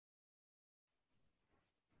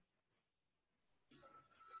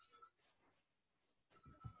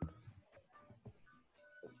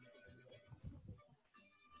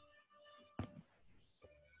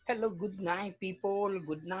Hello, good night, people.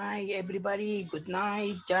 Good night, everybody. Good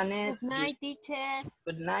night, Janet. Good night, teacher.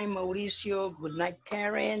 Good night, Mauricio. Good night,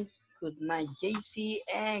 Karen. Good night, JC.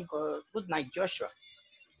 And good night, Joshua.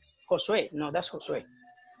 Josue. No, that's Josue.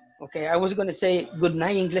 Okay, I was going to say good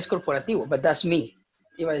night, Inglés Corporativo, but that's me.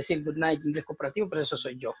 Iba a decir good night, Inglés Corporativo, pero eso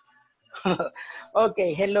soy yo.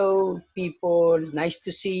 Okay, hello, people. Nice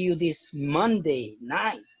to see you this Monday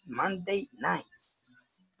night. Monday night.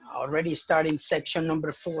 Already starting section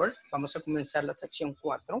number 4. Vamos a comenzar la sección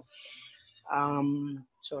 4.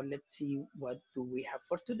 So let's see what do we have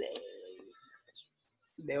for today.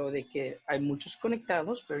 Veo de que hay muchos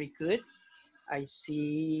conectados. Very good. I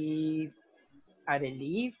see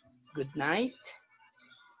Arely. Good night.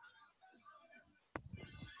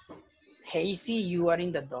 Hazy, you are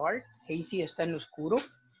in the dark. Hazy está en lo oscuro.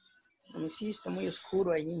 Let me see, está muy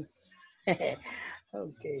oscuro ahí.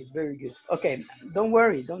 Okay, very good. Okay, don't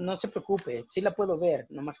worry, no se preocupe. Sí la puedo ver,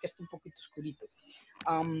 nomás que está un poquito oscurito.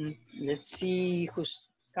 Let's see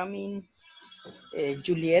who's coming.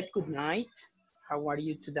 Juliet, good night. How are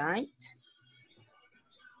you tonight?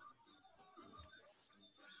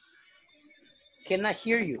 Can I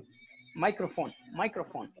hear you? Microphone.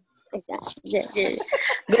 Yeah.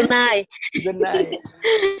 Good night. Good night.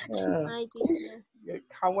 Good night, teacher.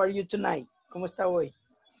 How are you tonight? ¿Cómo está hoy?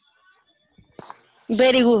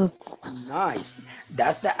 Very good. Nice.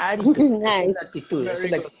 That's the attitude. Nice. Esa es la actitud. Esa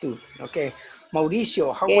es la actitud. Okay.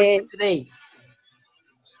 Mauricio, how are you today?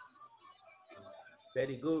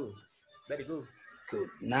 Very good. Very good. Good.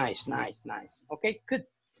 Nice. Okay, good.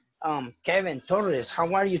 Kevin Torres,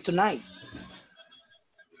 how are you tonight?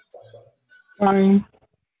 Fine.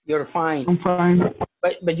 You're fine. I'm fine.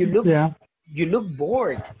 But you look Yeah.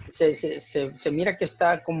 bored. Se mira que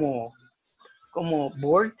está como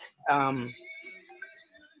bored.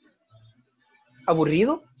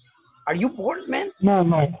 Aburrido? Are you bored, man? No.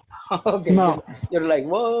 Okay. No. You're like,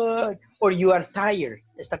 what? Or you are tired.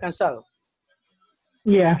 ¿Está cansado?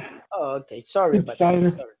 Yeah. Oh, okay. Sorry It's about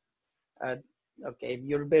tired. that. Okay,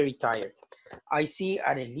 you're very tired. I see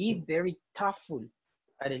Arely very thoughtful.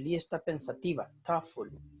 Arely está pensativa. Thoughtful.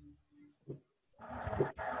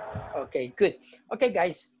 Okay, good. Okay,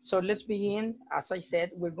 guys. So let's begin. As I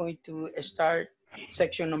said, we're going to start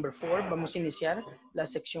section number 4. Vamos a iniciar la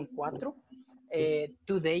sección 4.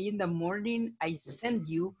 Today in the morning, I send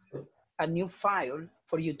you a new file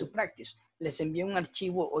for you to practice. Les envié un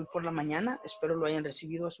archivo hoy por la mañana. Espero lo hayan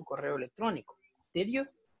recibido a su correo electrónico. Did you?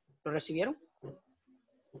 ¿Lo recibieron?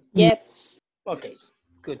 Yep. Okay,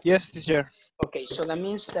 good. Yes, teacher. Okay, so that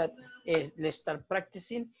means that let's start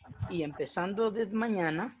practicing. Y empezando desde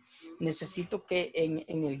mañana, necesito que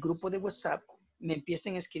en el grupo de WhatsApp me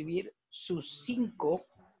empiecen a escribir sus cinco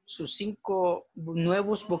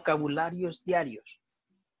nuevos vocabularios diarios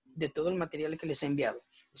de todo el material que les he enviado.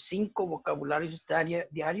 5 vocabularios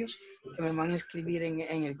diarios que me van a escribir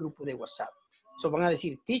en el grupo de WhatsApp. So van a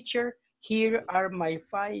decir, teacher, here are my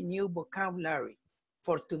 5 new vocabulary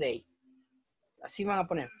for today. Así van a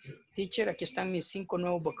poner, teacher, aquí están mis 5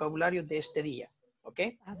 nuevos vocabularios de este día. ¿Ok?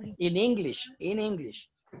 In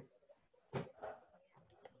English.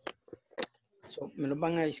 So, me los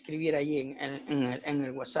van a escribir ahí en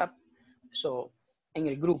el WhatsApp, so, en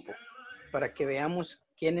el grupo, para que veamos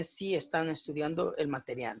quiénes sí están estudiando el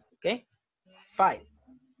material. ¿Ok? 5.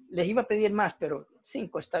 Les iba a pedir más, pero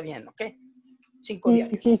 5 está bien. ¿Ok? 5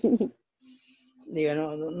 diarios. Digo,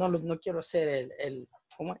 no quiero ser el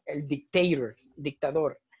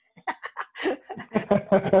dictador.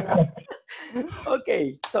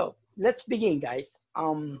 Okay, so let's begin, guys.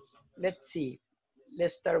 Let's see.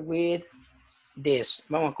 Let's start with this.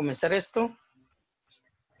 Vamos a comenzar esto.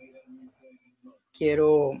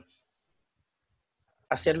 Quiero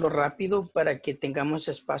hacerlo rápido para que tengamos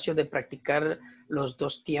espacio de practicar los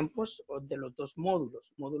 2 tiempos o de los 2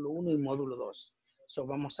 módulos, módulo 1 y módulo 2. So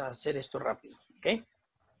vamos a hacer esto rápido, ¿ok?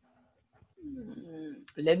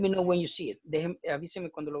 Let me know when you see it. Avíseme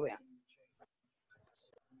cuando lo vean.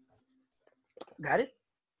 Got it?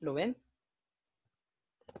 ¿Lo ven?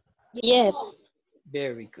 Yes.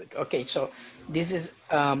 Very good. Okay, so this is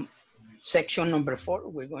section number 4.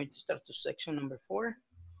 We're going to start to section number 4.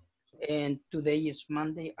 And today is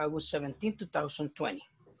Monday, August 17, 2020.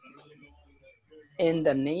 And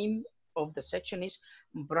the name of the section is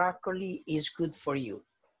Broccoli is Good for You.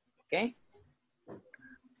 Okay?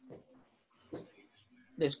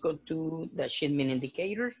 Let's go to the achievement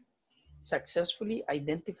indicator. Successfully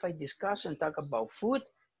identify, discuss, and talk about food,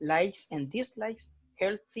 likes and dislikes,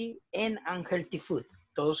 healthy and unhealthy food.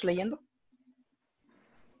 ¿Todos leyendo?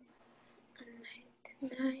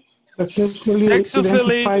 Successfully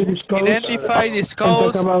Identify the and talk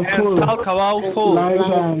scopes about and food. talk about food. Like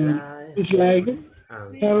Like dislike,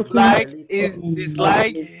 healthy, Like is and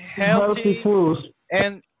dislike healthy healthy foods.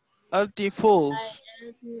 and healthy I foods.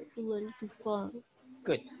 am going to fall.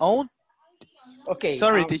 Good. Oh, Okay.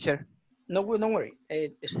 sorry, teacher. No, no worry.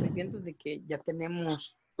 Estoy viendo de que ya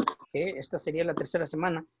tenemos, esta sería la tercera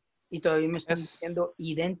semana y todavía me están Yes. diciendo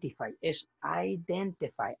identify. Es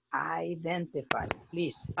identify. Identify.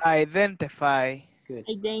 Please. Identify. Good.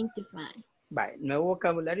 Identify. Vale, nuevo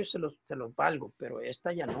vocabulario se los valgo, pero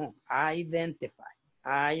esta ya no. Identify.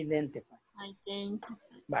 Identify. Identify.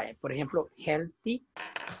 Vale, por ejemplo, healthy,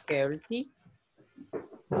 healthy,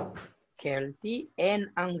 healthy and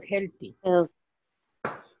unhealthy. health,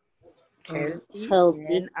 Healthy healthy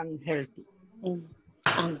and unhealthy. and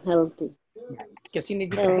unhealthy. ¿Qué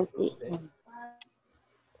significa Healthy.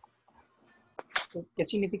 ¿Qué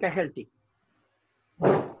significa healthy?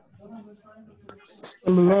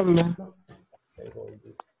 Saludable.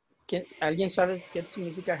 ¿Alguien sabe qué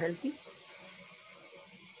significa healthy?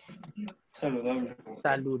 Saludable.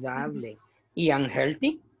 Saludable. ¿Y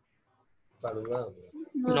unhealthy? Saludable.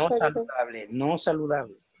 No saludable, no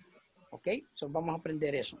saludable. ¿Ok? So vamos a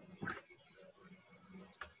aprender eso.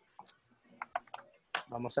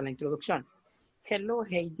 Vamos a la introducción. Hello,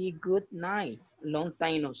 Heidi. Good night. Long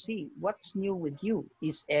time no see. What's new with you?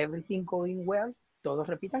 Is everything going well? Todos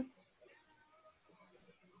repitan.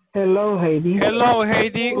 Hello, Heidi. Hello,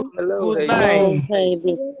 Heidi. Good night.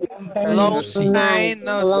 Heidi. Long time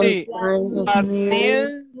no see. What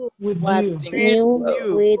new What's with new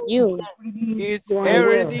you? with you? Is Going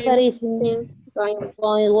everything Everything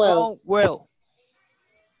going well. going well?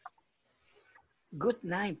 Good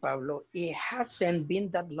night, Pablo. It hasn't been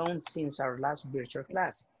that long since our last virtual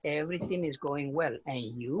class. Everything is going well.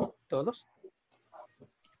 And you, todos?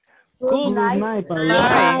 Good night, Pablo. night,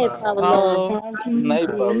 Hi, Pablo. Pablo. Night,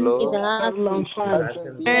 It Pablo. has Long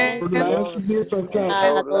time. And Last virtual class.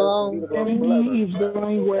 had long Everything is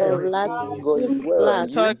going well. or last Going well. class.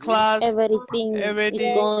 virtual class, Everything is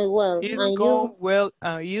everything going well. is And going you? well.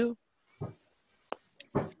 And you?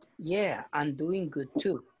 Yeah, I'm doing good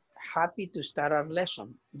too. Happy to start our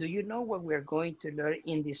lesson. Do you know what we're going to learn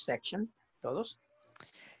in this section? Todos?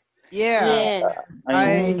 Yeah, Yeah.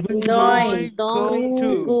 I Don't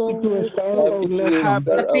to go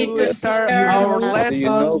happy to start our Do you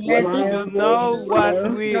lesson. know You know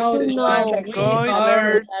what we you know are going to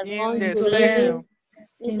learn are in going this to section. learn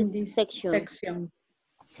in this section.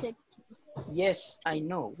 Check. Yes, I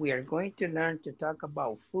know. We are going to learn to talk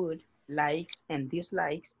about food, likes and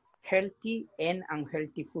dislikes, healthy and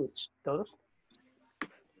unhealthy foods. Todos?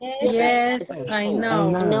 Yes, I know.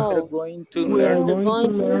 No, Going to We are learn going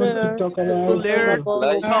to learn to talk To about learn to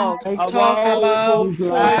like talk Talk about about food,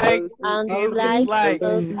 like and and like dislike,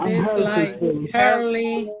 unhealthy dislike, foods. early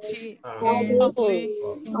healthy, and healthy.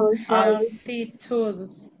 unhealthy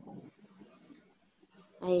tools.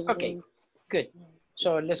 Okay, good.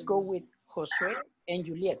 So let's go with Josué and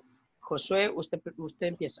Juliet. Josué, usted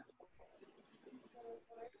empieza.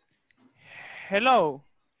 Hello,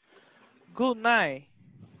 good night.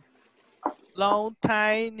 Long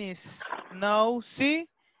time is no see.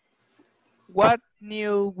 What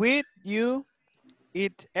new with you?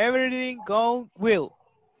 It everything going well.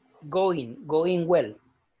 Going well.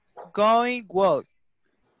 Going well.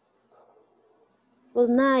 Good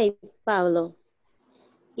night, Pablo.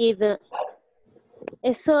 Y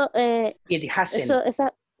eso, It hasn't. eso,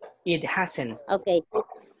 esa, It hasn't. okay.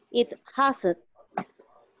 It hasn't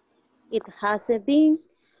been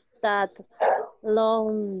that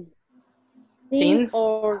long Since.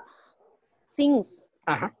 since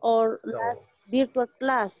Uh-huh. our last virtual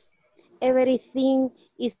class. Everything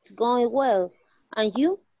is going well. And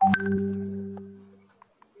you?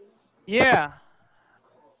 Yeah,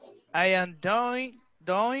 I am doing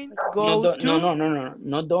go No, to.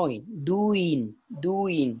 not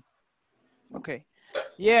doing. Okay.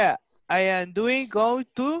 Yeah, I am doing go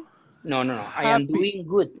to. No. I am Happy. doing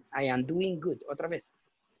good. I am doing good. Otra vez.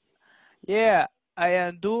 Yeah, I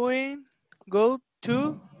am doing go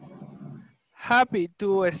to. Happy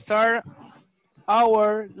to start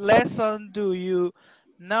our lesson. Do you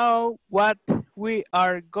know what we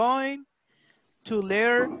are going to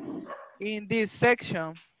learn in this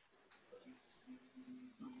section?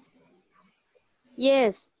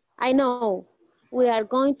 Yes, I know. We are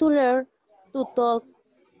going to learn to talk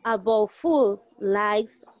about food,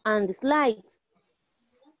 likes and dislikes.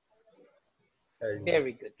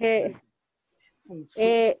 Very good. Eh, Food,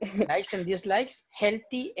 eh, likes and dislikes,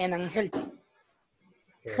 healthy and unhealthy.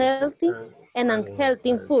 healthy and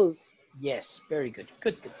unhealthy foods. Yes, very good.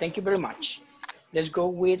 Good. Thank you very much. Let's go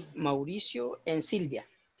with Mauricio and Silvia.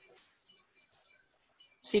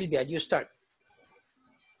 Silvia, you start.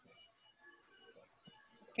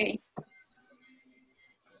 Okay.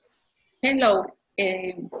 Hello,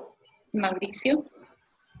 Mauricio.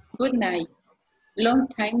 Good night. Long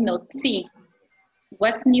time no see.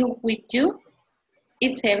 What's new with you?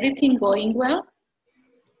 Is everything going well?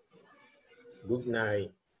 Good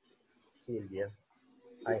night, Sylvia.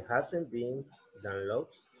 I hasn't been download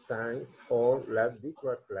science or lab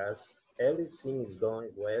virtual class. Everything is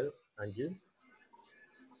going well, and you?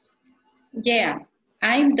 Yeah,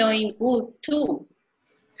 I'm doing good too.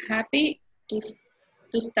 Happy to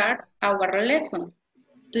start our lesson.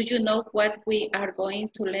 Do you know what we are going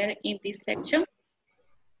to learn in this section?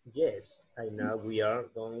 Yes, I know we are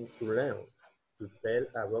going to learn to tell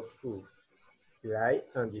about food, like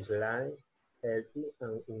and dislike, healthy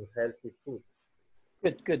and unhealthy food.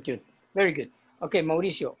 Good, good, good. Very good. Ok,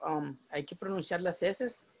 Mauricio, hay que pronunciar las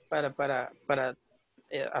S para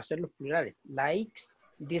hacer los plurales. Likes,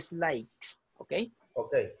 dislikes. Ok?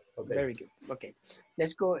 Okay. Very good. Okay.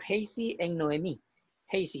 Let's go Hazy and Noemi.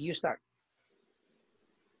 Hazy, you start.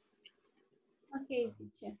 Okay,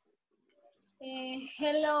 teacher.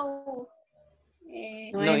 Hello.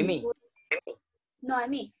 Noemi.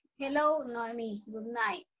 Noemi. Hello, Noemi. Good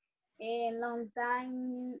night. Long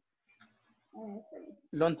time.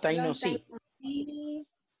 Long time no see. See.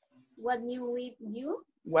 What new with you?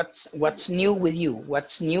 What's new with you?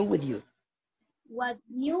 What's new with you? What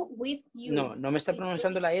new with you? No, no me está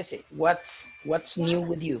pronunciando la S. What's new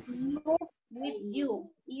with you? New with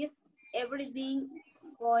you. Is everything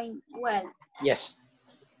going well? Yes.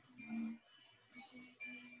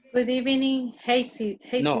 Good evening, Hazy.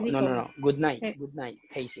 No. Dijo. Good night. Good night,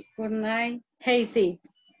 Hazy. Good night, Hazy.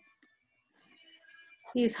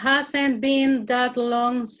 It hasn't been that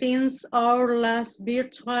long since our last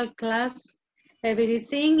virtual class.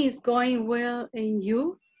 Everything is going well in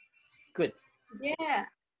you? Good. Yeah,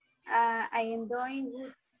 I am doing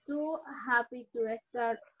good too. Happy to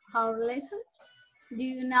start our lesson. Do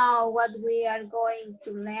you know what we are going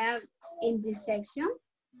to learn in this section?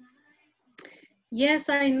 Yes,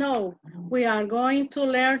 I know. We are going to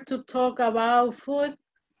learn to talk about food,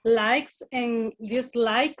 likes and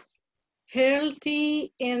dislikes,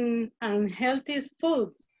 healthy and unhealthy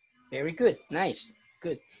foods. Very good. Nice.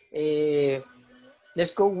 Good.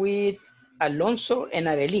 Let's go with Alonso and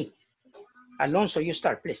Arely. Alonso, you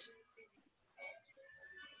start, please.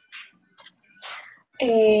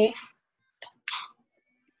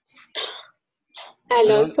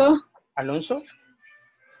 Alonso. Alonso.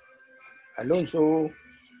 Alonso.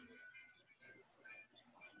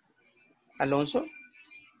 Alonso.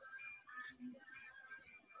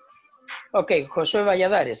 Ok, Josué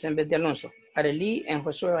Valladares en vez de Alonso. Arely and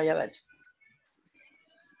Josué Valladares.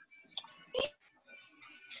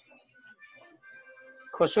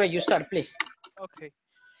 Josué, you start, please. Okay.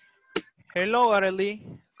 Hello, Arely.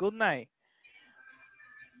 Good night.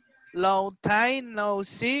 Long time no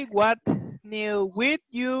see. What new with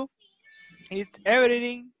you? Is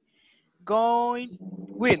everything going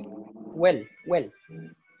well?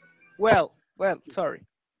 Well, sorry.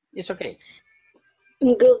 It's okay.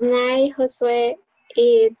 Good night, Josue.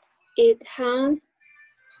 It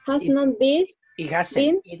hasn't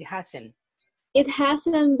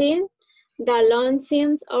been that long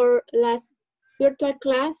since our last virtual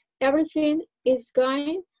class. Everything is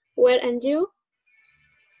going well, and you?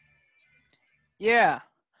 Yeah,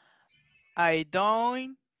 I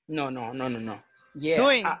don't. No. Yeah,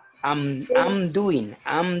 Doing. I'm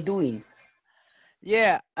doing.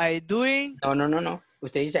 Yeah, I doing. No.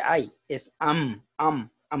 Usted dice I, es I'm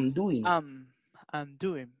doing. I'm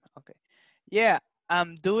doing. Okay. Yeah,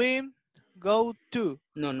 I'm doing. Go to.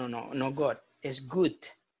 No, God. Es good.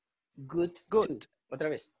 Good. To. Otra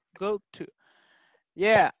vez. Go to.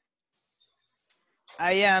 Yeah.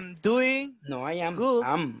 I am doing. No, I am. Good.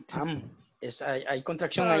 Hay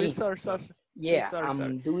contracción ahí. Sorry. Yeah, sorry.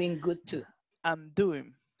 I'm doing good too. I'm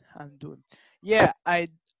doing. Yeah,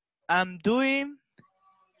 I'm doing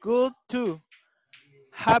good too.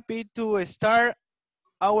 Happy to start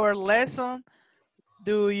our lesson.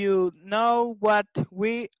 Do you know what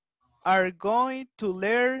we are going to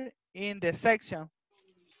learn in the section?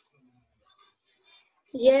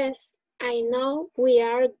 Yes, I know we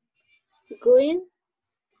are going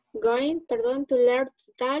to learn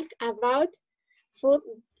to talk about food,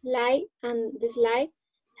 like and dislike,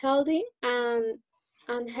 healthy and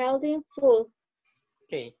unhealthy food.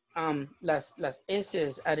 Okay. Las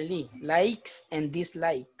S's, Arely, likes and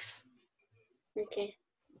dislikes. Okay.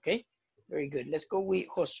 Okay. Very good. Let's go with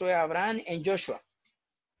Josué Abraham and Joshua.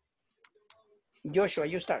 Joshua,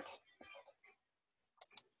 you start.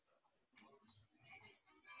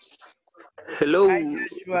 Hello. Hi,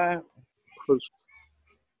 Joshua.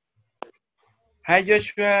 Hi,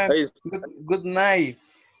 Joshua. Hi. Good night.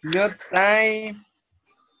 Good time.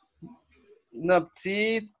 Not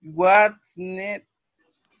see what's net.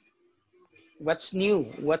 What's new?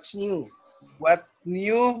 What's new? What's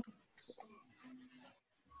new?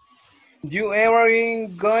 You ever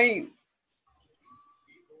going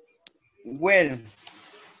well?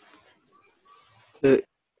 Good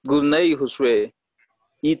night, Josue.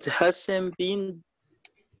 It hasn't been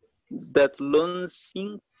that long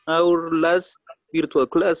since our last virtual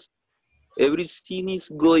class. Everything is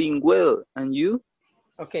going well, and you?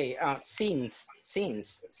 Okay, since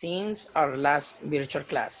our last virtual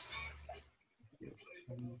class.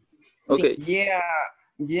 Okay.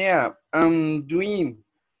 Yeah, I'm doing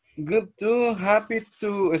good too. Happy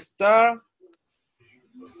to start.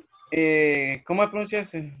 ¿Cómo pronuncia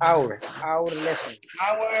ese? Our lesson.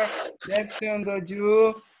 Our lesson. Do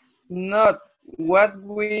you not what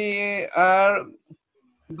we are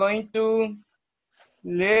going to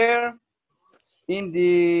learn in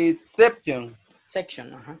the section?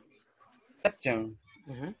 Section. Section.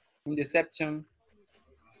 In the section.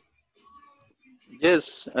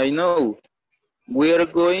 Yes, I know. We are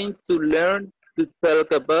going to learn to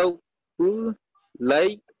talk about food,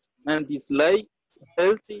 likes and dislikes,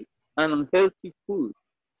 healthy and unhealthy food.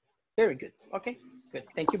 Very good. Okay, good.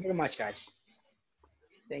 Thank you very much, guys.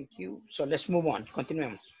 Thank you. So let's move on.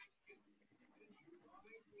 Continuemos.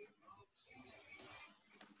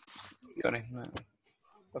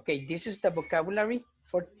 Okay, this is the vocabulary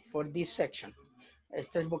for this section.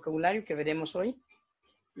 Este es el vocabulario que veremos hoy.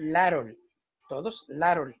 Lateral. ¿Todos?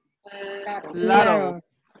 Lateral. Lateral.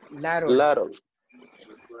 Lateral.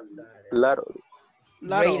 Lateral.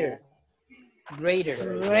 Greater.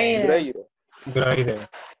 Greater. Greater. Greater.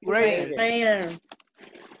 Greater. Greater.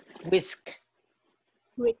 Whisk.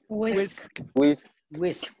 Whisk. Whisk.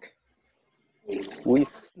 Whisk.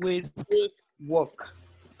 Walk.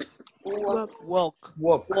 Walk.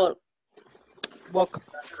 Walk.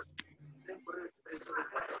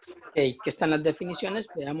 Ok, ¿qué están las definiciones?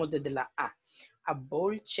 Veamos desde la A. A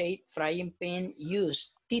bowl-shaped frying pan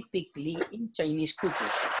used typically in Chinese cooking.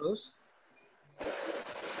 ¿Todos?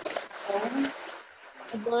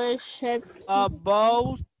 A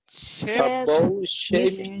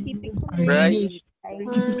bowl-shaped frying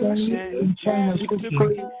in China's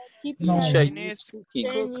cooking. No. Chinese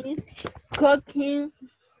cooking.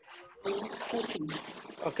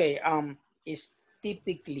 Okay, is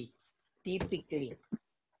typically.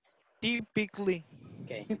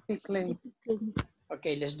 Okay.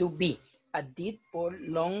 Okay, let's do B. A deep or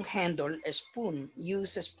long-handled spoon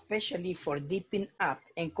used especially for dipping up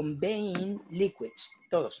and conveying liquids.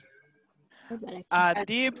 Todos. A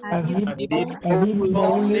deep bone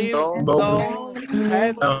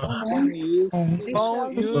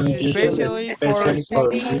used especially for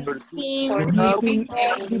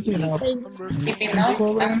Keeping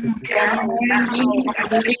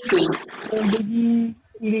up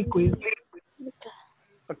liquids.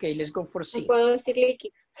 Okay, let's go for C. Puedo decir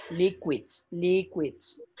líquidos.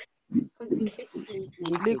 Liquids.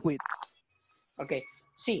 Okay,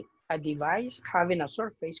 C. A device having a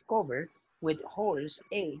surface covered with holes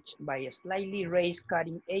edged by slightly raised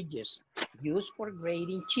cutting edges used for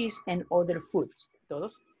grating cheese and other foods.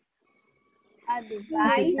 ¿Todos? A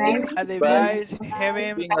device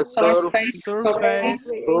having a surface covered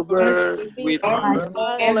with holes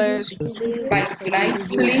by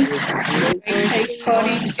slightly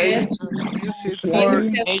cutting edge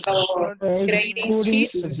used for grating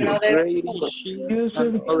cheese and other foods. Used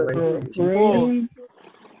for grating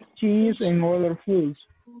cheese and other foods.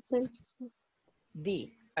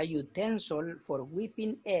 D. A utensil for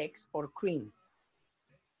whipping eggs or cream.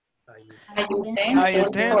 A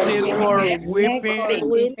utensil for whipping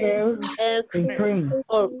and cream.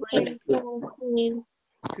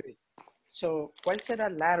 Good. So, ¿cuál será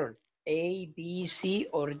lateral? A, B, C,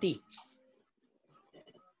 or D?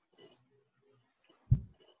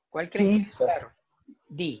 ¿Cuál creen que es lateral?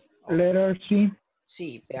 D. Letter C.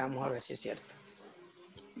 Sí, veamos a ver si es cierto.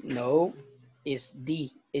 No, es D,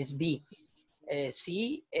 es B.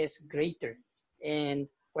 C es greater. And,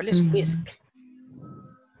 ¿cuál es whisk?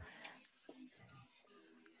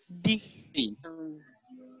 D. D.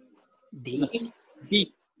 D.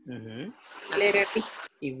 Letter D.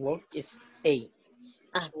 Y walk es A.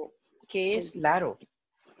 So, ¿qué es lateral?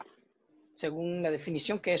 Según la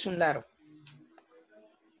definición, ¿qué es un lateral?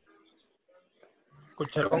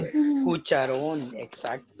 Cucharón,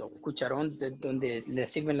 exacto. Cucharón de donde le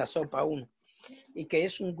sirven la sopa a uno. ¿Y qué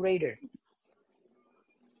es un grater?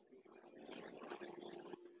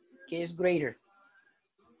 ¿Qué es grater?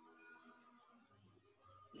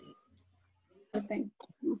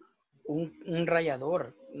 Un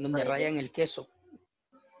rallador donde rayan el queso,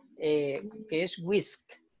 que es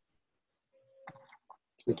whisk.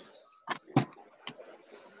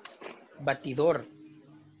 Batidor,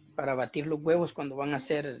 para batir los huevos cuando van a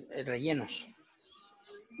ser rellenos.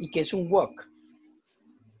 ¿Y qué es un wok?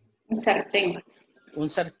 Un sartén. Un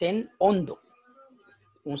sartén hondo.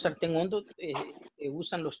 Un sartén hondo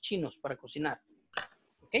usan los chinos para cocinar.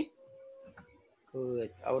 ¿Ok?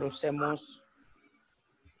 Good. Ahora usemos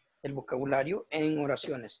el vocabulario en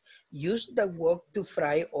oraciones. Use the wok to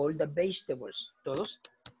fry all the vegetables. ¿Todos?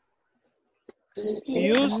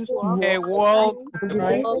 Use a wok to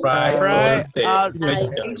fry all all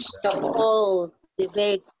the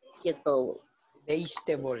vegetables.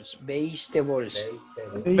 Vegetables. Vegetables.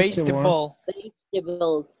 vegetable.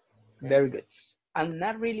 Vegetables. Very good. I'm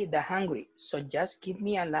not really that hungry, so just give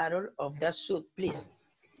me a ladle of that soup, please.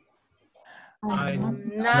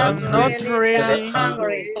 I'm not really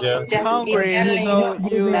hungry. hungry, so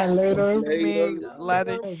you me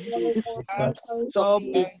ladder to soap,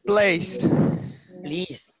 please.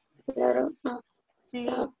 Please.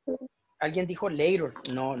 Alguien dijo later.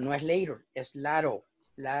 No, no es later, es laro.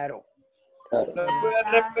 Laro. ¿Lo puedes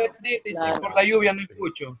repetir? Y por la lluvia no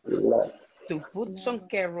escucho. To put some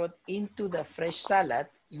carrot into the fresh salad,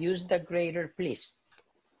 use the grater, please.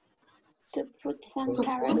 To put some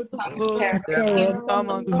carrots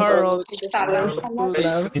Common carrot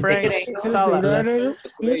to fresh salad.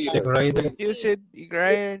 Use it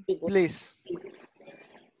grated, please.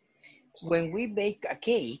 When we bake a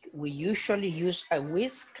cake, we usually use a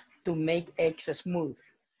whisk to make eggs smooth.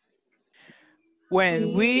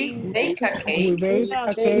 When we bake a cake,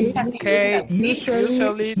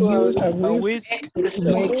 usually use a whisk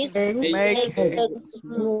to make eggs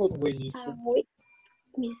smooth.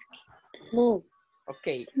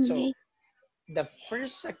 Okay, so the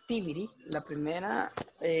first activity, la primera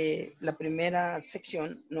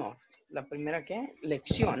sección, no, la primera ¿qué?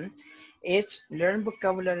 Lección, is learn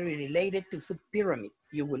vocabulary related to food pyramid.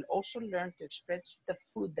 You will also learn to express the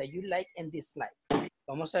food that you like and dislike.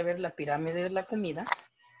 Vamos a ver la pirámide de la comida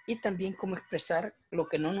y también cómo expresar lo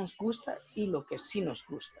que no nos gusta y lo que sí nos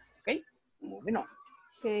gusta. ¿Ok? Moving on.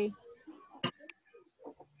 Okay.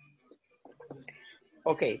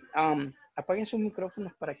 Ok, apaguen sus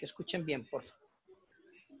micrófonos para que escuchen bien, por favor.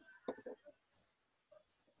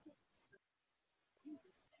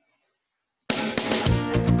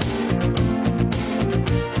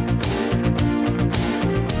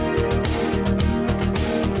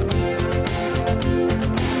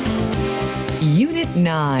 Unit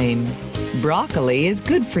 9. Broccoli is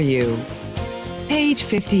good for you. Page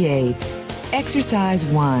 58. Exercise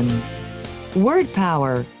 1. Word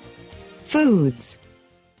power. Foods.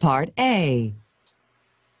 Part A.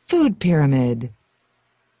 Food pyramid.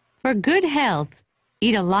 For good health,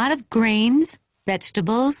 eat a lot of grains,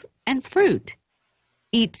 vegetables, and fruit.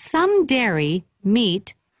 Eat some dairy,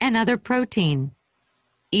 meat, and other protein.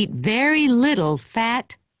 Eat very little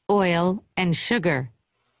fat, oil, and sugar.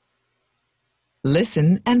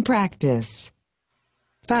 Listen and practice.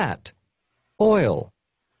 Fat, oil,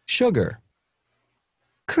 sugar.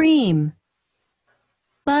 Cream,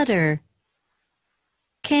 butter,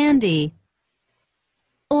 candy,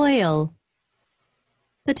 oil,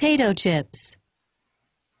 potato chips,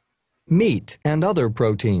 Meat and other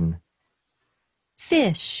protein.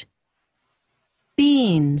 fish,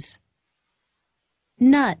 beans,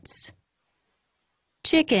 nuts,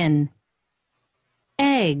 chicken,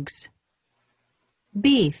 eggs,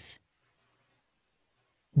 beef,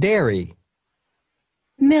 Dairy,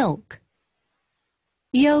 milk,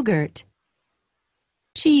 yogurt,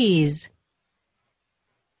 cheese,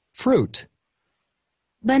 fruit,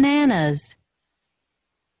 bananas,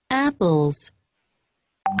 apples,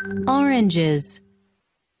 oranges,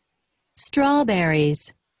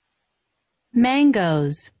 strawberries,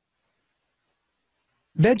 mangoes,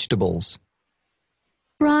 vegetables,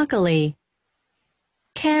 broccoli,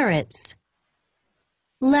 carrots,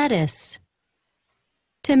 lettuce,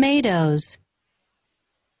 tomatoes,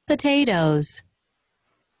 potatoes,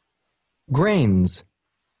 grains,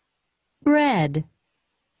 bread,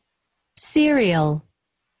 cereal,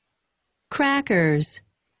 crackers,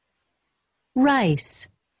 rice,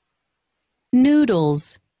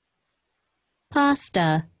 noodles,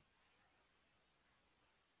 pasta.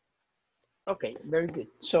 Okay, very good.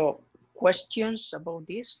 So, questions about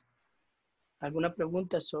this? ¿Alguna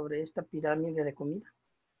pregunta sobre esta pirámide de comida?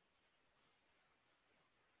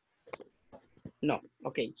 No.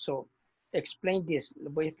 Okay, so explain this. Le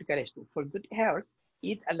voy a explicar esto. For good health,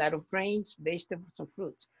 eat a lot of grains, vegetables and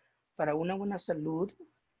fruits. Para una buena salud,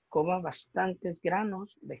 Coma bastantes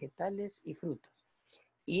granos, vegetales y frutas.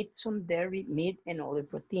 Eat some dairy, meat and other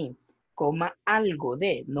protein. Coma algo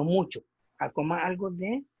de, no mucho. Coma algo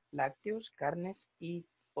de lácteos, carnes y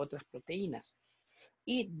otras proteínas.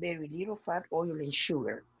 Eat very little fat, oil and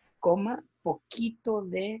sugar. Coma poquito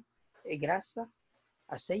de grasa,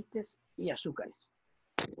 aceites y azúcares.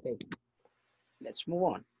 Okay. Let's move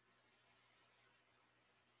on.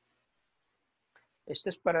 Este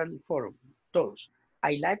es para el foro. Todos.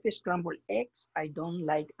 I like scrambled eggs. I don't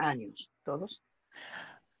like onions. Todos.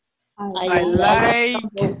 I like Like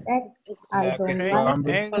scrambled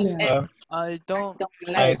eggs. eggs. I don't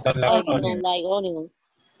I like don't like onions. onions.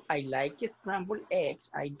 I like scrambled eggs.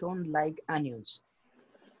 I don't like onions.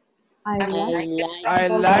 I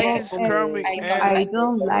like scrambled eggs. I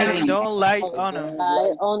don't like onions.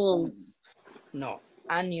 Onions. No,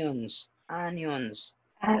 onions. Onions.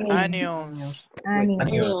 Onions.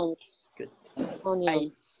 Onions. Good.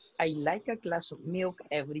 Onions. I like a glass of milk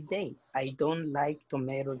every day. I don't like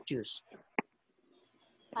tomato juice.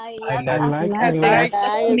 I I like like I a like glass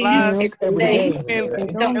glass of milk every milk day. every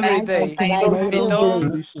day. I I don't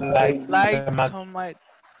don't like tomato.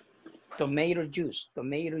 Tomato juice.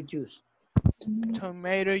 Tomato juice.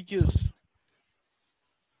 tomato juice.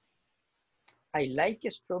 I like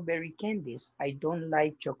strawberry candies. I don't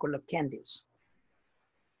like chocolate candies.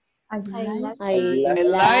 I I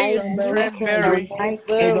like strawberry. I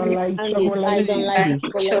don't like chocolate I don't like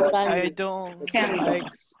chocolate I candy. don't like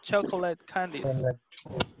chocolate candies.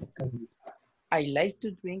 I like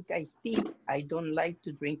to drink iced tea. I don't like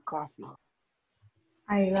to drink coffee.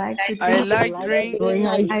 I like drink.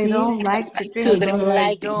 I don't like to drink.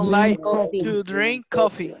 I don't like coffee. to drink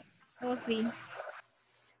coffee.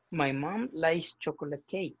 My mom likes chocolate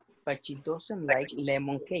cake, but she doesn't like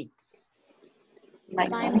lemon cake. My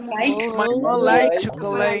mom My mom likes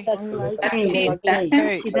chocolate but she doesn't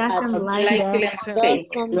cake. like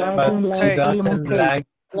lemon cake. But she doesn't like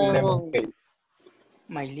lemon cake.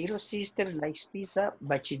 My little sister likes pizza,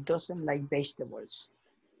 but she doesn't like vegetables.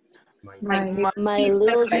 My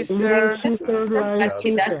little sister But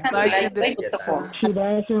she doesn't like like the vegetables. She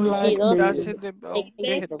doesn't like doesn't the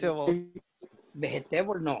vegetable.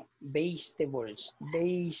 Vegetable, no. Vegetables.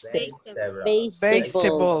 Vegetables.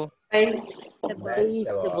 Vegetable.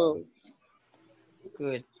 Vegetable.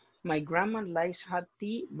 Good. My grandma likes hot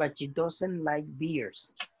tea, but she doesn't like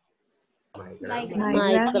beers. My grandma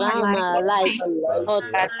likes hot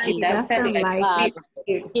But she tea, doesn't like but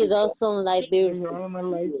beer. she doesn't like beers.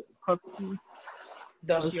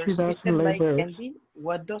 Does your She doesn't sister like like beers. candy?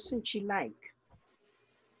 What doesn't she like?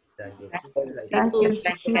 Doesn't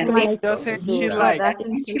she like?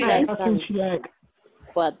 Doesn't she like?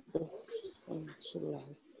 What doesn't she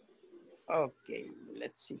like? Okay,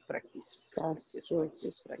 let's see, practice. Does your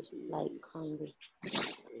sister like candy?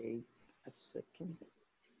 Okay, a second.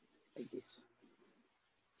 Like this.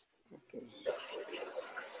 Okay.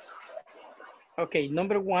 Okay,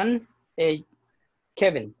 number one,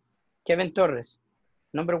 Kevin Torres.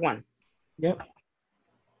 Number one. Yep.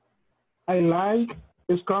 I like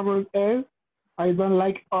scrambled eggs. I don't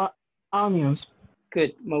like onions.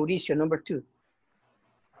 Good. Mauricio, number two.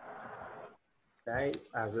 Like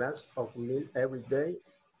a glass of milk every day.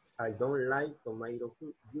 I don't like tomato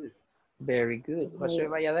juice. Very good. Jose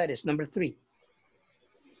Valladares, number three.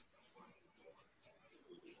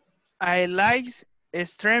 I like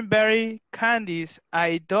strawberry candies.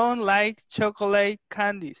 I don't like chocolate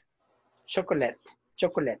candies. Chocolate.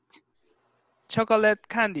 Chocolate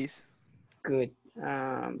candies. Good.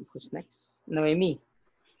 Who's next? Noemi.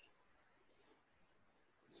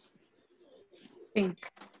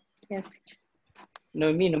 Yes.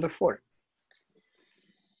 Noemi, number four.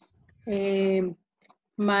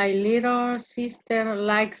 My little sister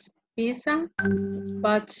likes pizza,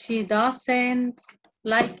 but she doesn't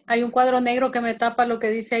like. Hay un cuadro negro que me tapa lo que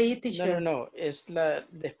dice ahí, teacher. No. Es la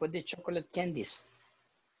después de chocolate candies.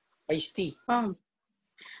 Iced tea.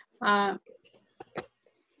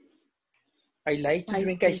 I like to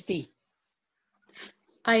drink iced tea.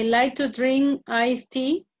 I like to drink iced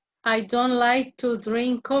tea. I don't like to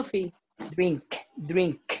drink coffee. Drink.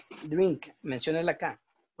 Menciónela acá.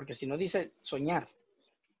 Porque si no dice soñar.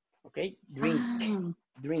 Ok.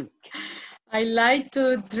 Drink. I like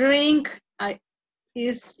to drink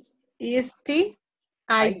iced tea.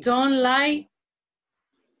 I don't like.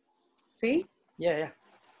 See? Yeah.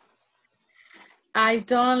 I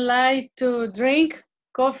don't like to drink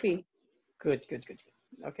coffee. Good.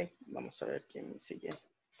 Ok. Vamos a ver quién sigue.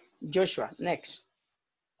 Joshua, next.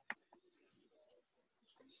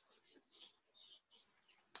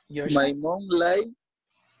 Joshua. My mom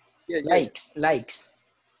likes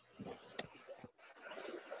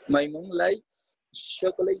My mom likes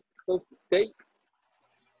chocolate cake,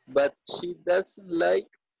 but she doesn't like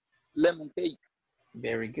lemon cake.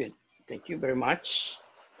 Very good. Thank you very much.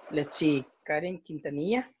 Let's see, Karen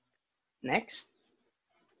Quintanilla, next.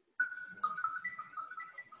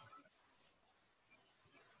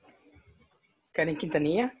 Karen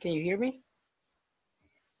Quintanilla, can you hear me?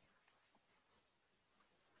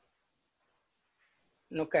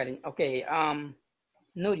 No, Karen. Okay,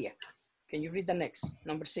 Nuria, can you read the next,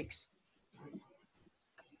 number 6?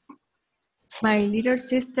 My little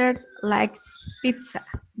sister likes pizza,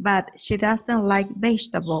 but she doesn't like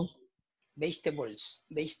vegetables. Vegetables.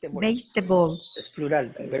 Vegetables. It's plural.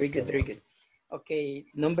 Very good, very good. Okay,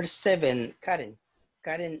 number 7, Karen.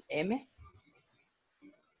 Karen M.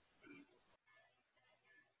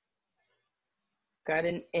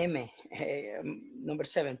 Karen M. Number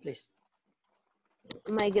 7, please.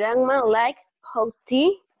 My grandma likes hot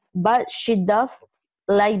tea, but she doesn't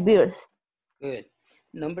like beers. Good.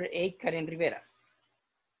 Number 8, Karen Rivera.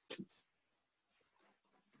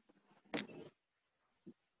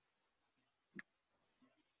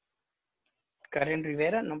 Karen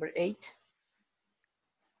Rivera, number 8.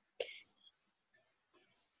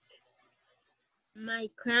 My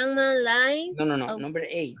grandma likes... No, number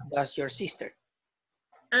 8. That's your sister.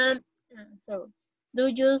 Sorry. Do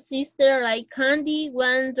your sister like candy?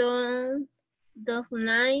 One does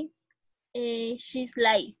like, she's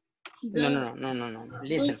like... No.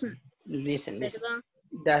 Listen. Perdón.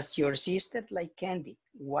 Does your sister like candy?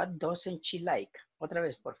 What doesn't she like? Otra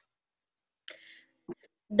vez, por favor.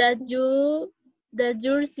 That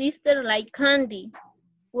your sister like candy.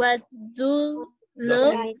 What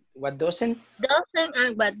doesn't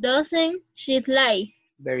she like?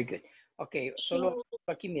 Very good. Ok, solo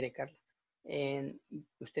aquí mire, Carla.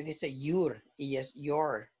 Usted dice your y es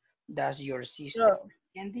your. Does your sister like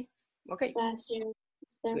candy? Okay. That's your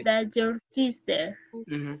sister. That's your sister.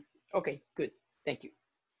 Okay, good. Thank you.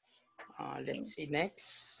 Let's see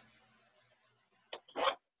next.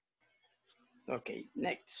 Okay,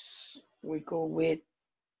 next. We go with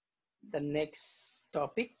the next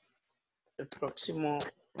topic. El próximo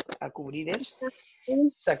a cubrir es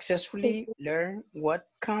successfully learn what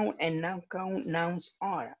count and non-count nouns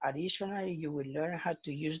are. Additionally, you will learn how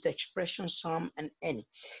to use the expression some and any.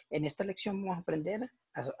 En esta lección vamos a aprender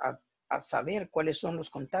a saber cuáles son los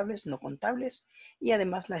contables, no contables y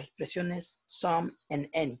además las expresiones some and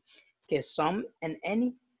any. Que some and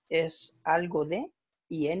any es algo de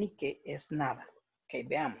y any que es nada. Ok,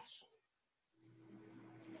 veamos.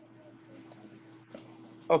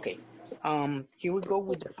 Ok. Here we go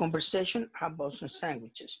with the conversation. How about some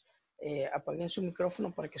sandwiches? Apaguen su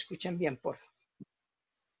micrófono para que escuchen bien, por favor.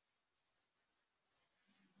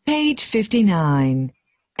 Page 59.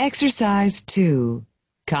 Exercise 2.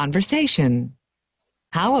 Conversation.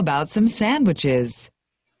 How about some sandwiches?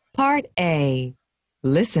 Part A.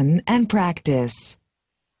 Listen and practice.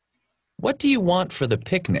 What do you want for the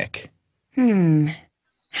picnic?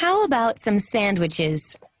 How about some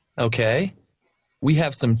sandwiches? Okay. We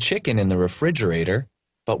have some chicken in the refrigerator,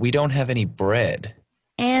 but we don't have any bread.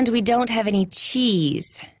 And we don't have any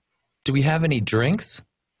cheese. Do we have any drinks?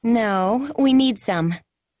 No, we need some.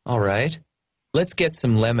 All right. Let's get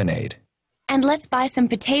some lemonade. And let's buy some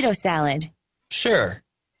potato salad. Sure.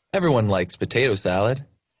 Everyone likes potato salad.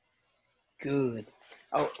 Good.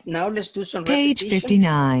 Oh, now let's do some Page repetition.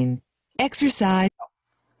 59. Exercise.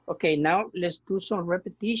 Okay, now let's do some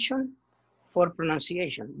repetition for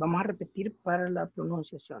pronunciation. Vamos a repetir para la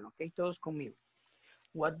pronunciación, ok? Todos conmigo.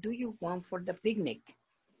 What do you want for the picnic?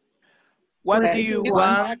 What do you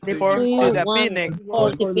want for the picnic?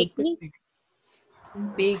 For the picnic?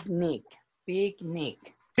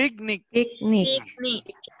 Picnic. Picnic.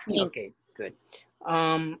 Okay, good.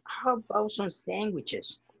 How about some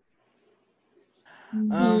sandwiches?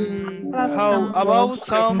 How about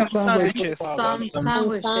some sandwiches? Some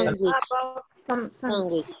sandwiches. Some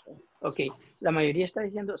sandwiches. Ok, la mayoría está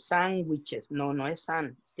diciendo sandwiches. No, no es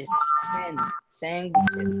san, es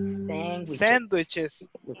sandwiches. Sandwiches.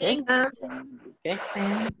 Okay?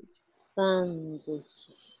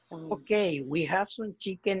 Okay, we have some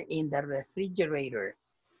chicken in the refrigerator.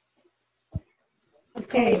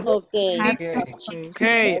 Okay. Okay.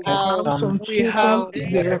 We have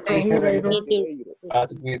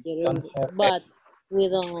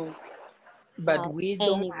But we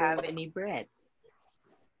don't have any bread.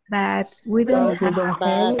 But we don't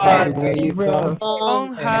have any bread.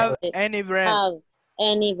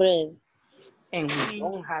 And we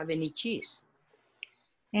don't have any cheese.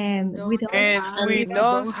 And we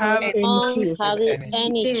don't have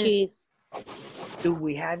any cheese. Do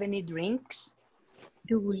we have any drinks?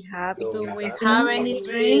 Do we have Do we have any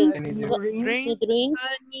drinks? Drink.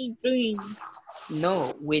 Any drinks?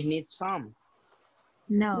 No, we need some.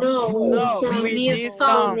 No. No, We we need need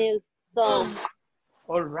some. some.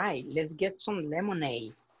 All right, let's get some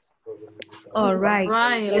lemonade. All right.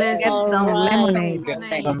 Right, let's Get some lemonade.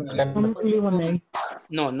 Some lemonade.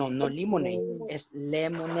 No, lemonade. It's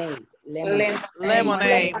lemonade. Lemonade.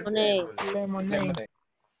 Lemonade. Lemonade.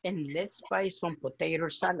 And let's buy some potato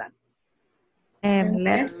salad. And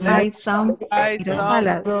let's buy some Buy potato some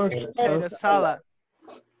salad. potato salad.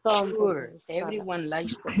 Sure, everyone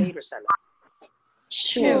likes potato salad.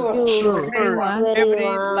 Sure. Everyone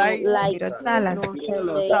Everyone likes potato salad.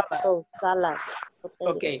 potato salad.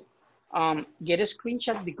 Okay, get a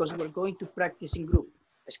screenshot because we're going to practice in group.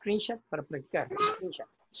 A screenshot para practicar.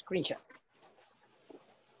 Screenshot.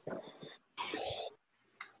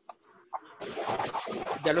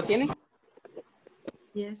 ¿Ya lo tienen?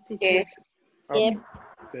 Yes, teacher. Yes. Okay,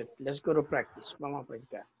 good. Let's go to practice. Vamos a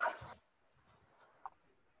practicar.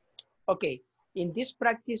 Okay, in this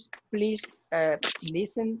practice, please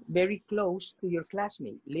listen very close to your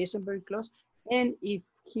classmate. Listen very close. And if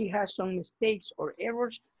he has some mistakes or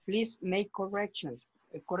errors, please make corrections.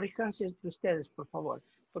 Corríjanse entre ustedes, por favor,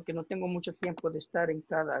 porque no tengo mucho tiempo de estar en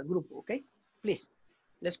cada grupo, okay? Please,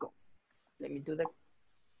 let's go. Let me do that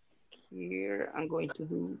here. I'm going to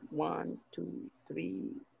do 1, 2,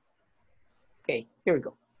 3. Okay, here we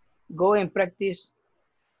go. Go and practice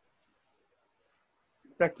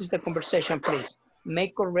the conversation, please.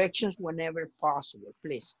 Make corrections whenever possible,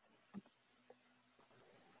 please.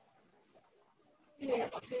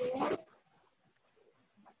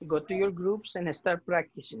 Go to your groups and start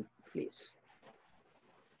practicing, please.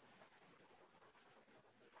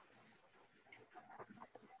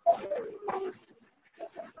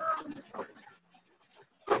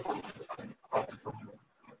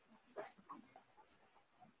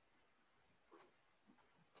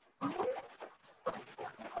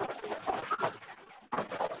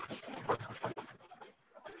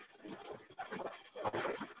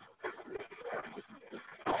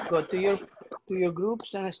 Go to your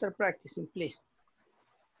groups and start practicing, please.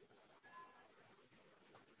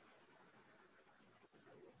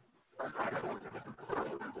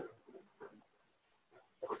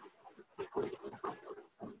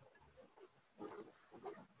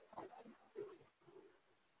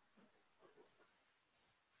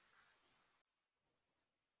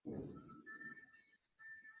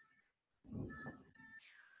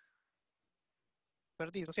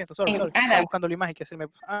 Perdí, lo siento, sorry. Ana. Estaba buscando la imagen que se me...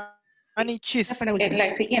 Honey cheese. La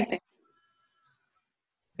siguiente.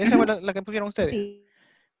 Esa fue la que pusieron ustedes. Sí.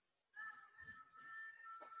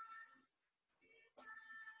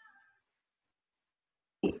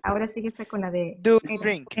 Ahora síguese con la de... Do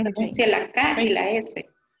drink. Pronuncia la K y la S.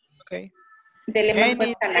 Okay. Dele más Any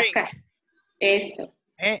fuerza a la drink. K. Eso.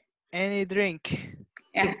 Any drink.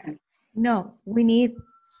 Ajá. No, we need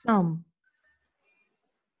some.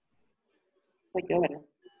 Pues yo, ¿verdad?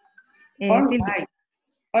 Silvia.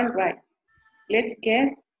 All right. Let's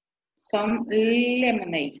get some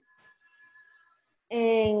lemonade.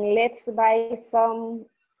 And let's buy some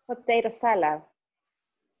potato salad.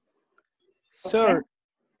 Sir.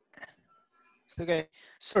 Okay.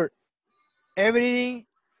 Sir. Everything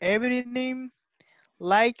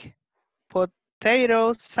like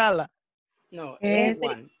potato salad. No,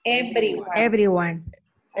 Everyone.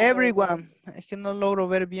 Everyone. Es que no logro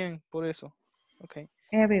ver bien por eso. Okay.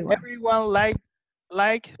 Everyone. Everyone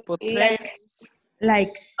like potato.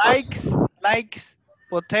 Likes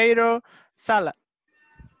potato salad.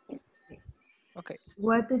 Okay.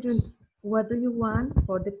 What do you want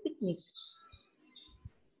for the picnic?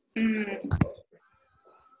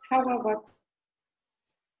 How about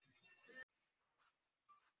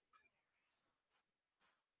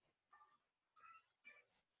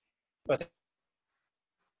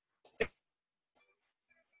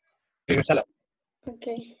salad.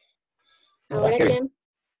 Okay. Ahora Kevin.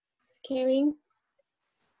 Kevin.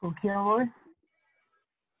 ¿Con quién voy?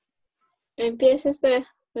 Empieza usted.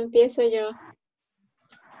 Empiezo yo.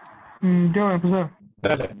 Yo, profesor.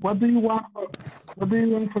 What do you want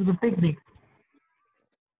for the picnic?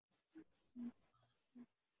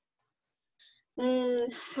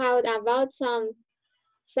 How about some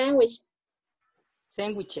sandwiches?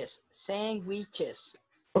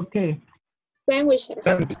 Okay. Sandwiches.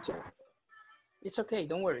 It's okay,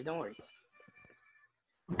 don't worry.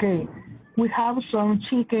 Okay, we have some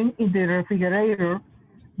chicken in the refrigerator,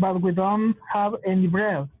 but we don't have any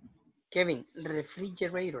bread. Kevin,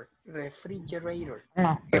 refrigerator. Refrigerator.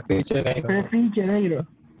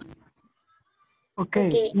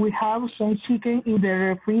 Okay, we have some chicken in the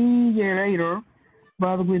refrigerator,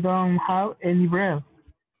 but we don't have any bread.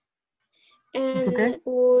 It's okay?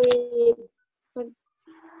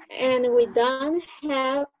 And we don't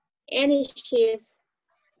have any cheese.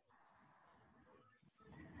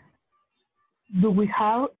 Do we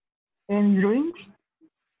have any drinks?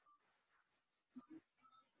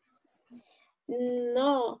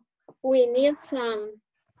 No, we need some.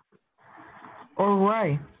 All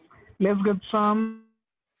right, let's get some.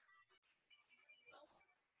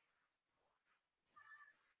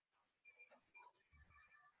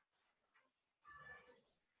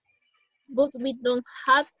 But we don't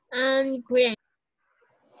have any grain.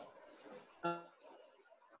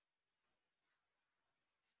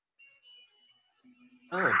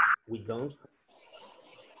 We don't.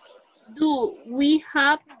 Do we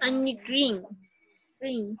have any greens?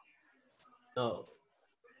 No.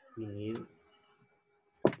 We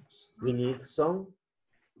need some.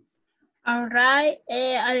 All right.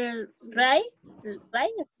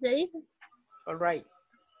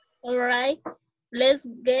 All right. Let's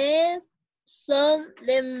get some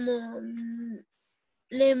lemonade.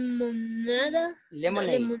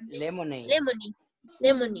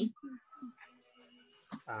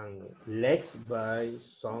 And let's buy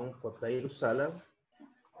some potato salad.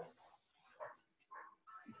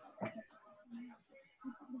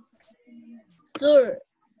 Sure.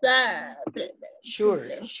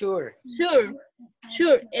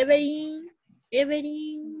 Everything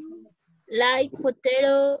like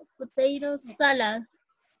potato salad.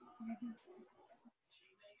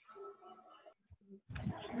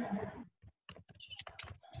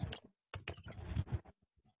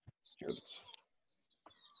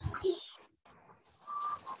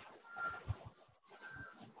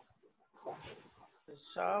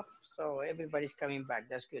 Soft, so everybody's coming back.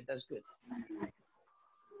 That's good. That's good.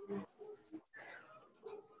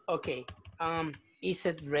 Okay. Is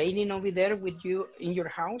it raining over there with you in your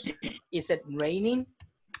house? Is it raining?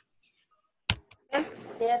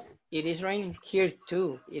 Yes. It is raining here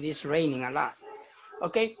too. It is raining a lot.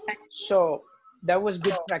 Okay. So that was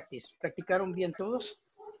good practice. ¿Practicaron bien todos?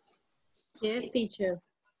 Yes, teacher.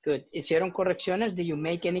 Good. ¿Hicieron correcciones? Did you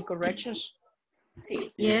make any corrections?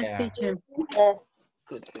 Yes, teacher. Yes.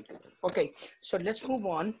 Good. Okay, so let's move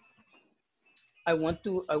on. I want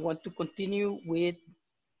to continue with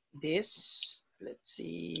this. Let's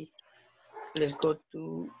see. Let's go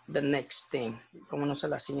to the next thing. Vámonos a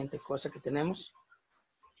la siguiente cosa que tenemos.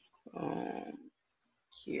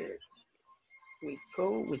 Here we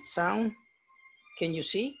go with sound. Can you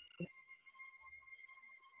see?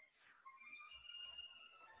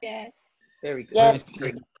 Yes. Very good. Yes.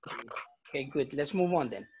 Okay, good. Let's move on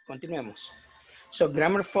then. Continuemos. So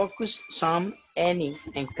grammar focus, some, any,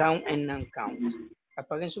 and count and non-count.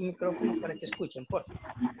 Apaguen su micrófono para que escuchen, por favor.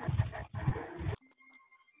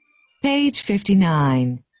 Page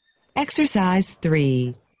 59. Exercise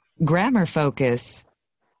 3. Grammar focus.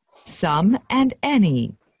 Some and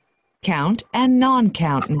any. Count and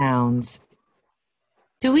non-count nouns.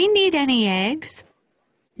 Do we need any eggs?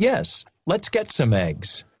 Yes, let's get some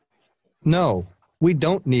eggs. No, we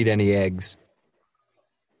don't need any eggs.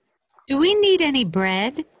 Do we need any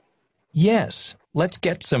bread? Yes, let's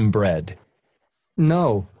get some bread.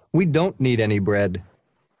 No, we don't need any bread.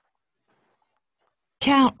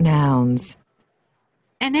 Count nouns.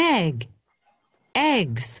 An egg.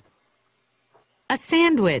 Eggs. A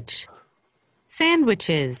sandwich.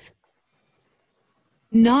 Sandwiches.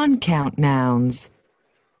 Non-count nouns.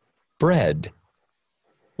 Bread.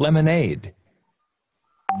 Lemonade.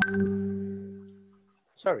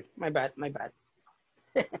 Sorry, my bad.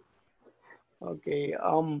 Okay,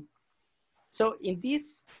 so in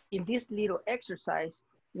this little exercise,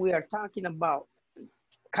 we are talking about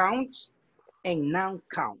counts and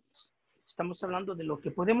non-counts. Estamos hablando de lo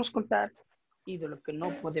que podemos contar y de lo que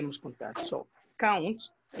no podemos contar. So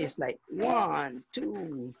counts is like 1,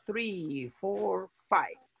 2, 3, 4,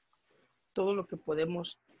 5. Todo lo que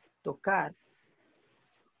podemos tocar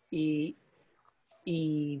y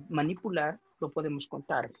manipular lo podemos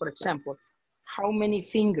contar. For example, how many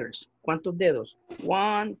fingers? ¿Cuántos dedos?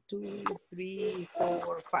 1, 2, 3,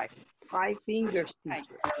 4, 5. 5 fingers,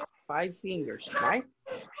 teacher. 5 fingers, right?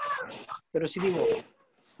 Pero si digo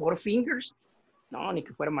 4 fingers, no, ni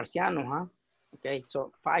que fuera marciano, huh? Okay,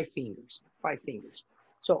 so 5 fingers, 5 fingers.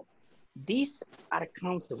 So these are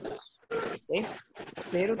countables, okay?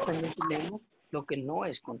 Pero también tenemos lo que no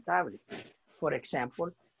es contable. For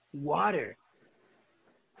example, water.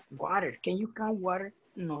 Water, can you count water?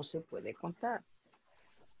 No se puede contar.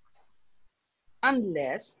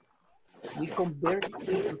 Unless we convert it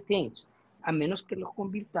into things. A menos que lo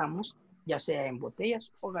convirtamos, ya sea en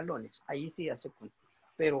botellas o galones. Ahí sí ya se cuenta.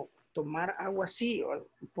 Pero tomar agua así, o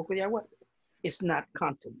un poco de agua, is not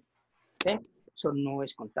countable. ¿Okay? So no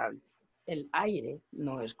es contable. El aire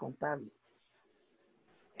no es contable.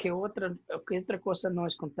 ¿Qué otra cosa no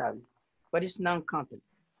es contable? What is non-countable?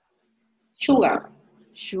 Sugar.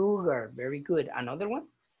 Sugar, very good. Another one?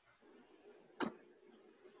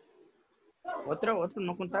 ¿Otro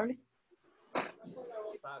no contable?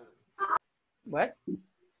 What?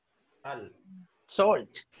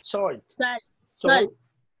 Salt.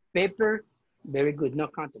 Pepper, very good,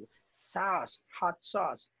 not countable. Sauce, hot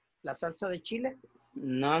sauce. La salsa de chile,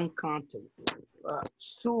 non-countable.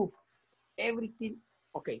 Soup, everything,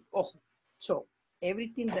 okay, ojo. So,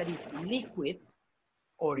 everything that is liquid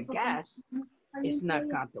or gas is not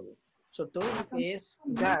countable. So, todo lo que es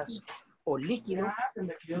gas o líquido,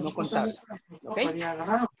 no contable. Okay?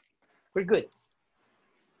 We're good.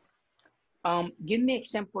 Give me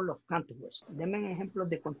example of contables. Deme un ejemplo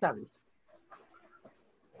de contables.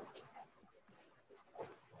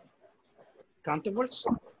 Contables?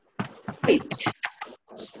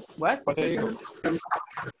 What? Potato,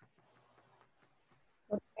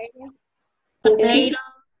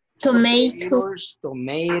 tomato,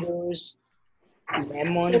 Tomatoes,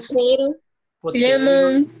 lemons, potato,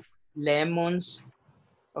 potatoes, lemons.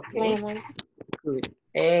 Okay. lemon, Good.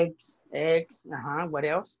 Eggs. What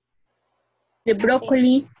else? the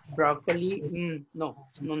broccoli, Broccoli. No.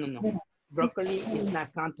 Broccoli is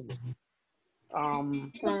not countable.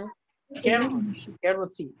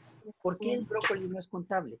 Carrot, sí. ¿Por qué el brócoli no es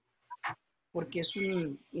contable? Porque es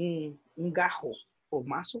un gajo o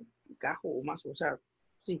mazo. O sea,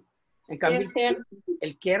 sí. En cambio,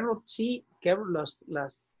 el carrot sí, el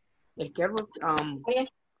carrot,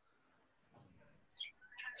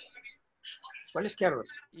 ¿cuál es carrot?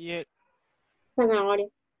 zanahoria.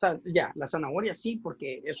 Ya, la zanahoria sí,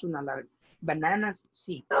 porque es una larga. Bananas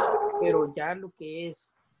sí, pero ya lo que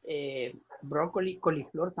es brócoli,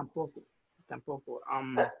 coliflor tampoco,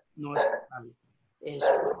 no es contable.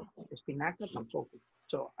 Espinaca tampoco.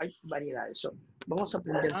 So, hay variedades. So, vamos a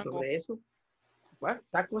aprender sobre eso. Bueno,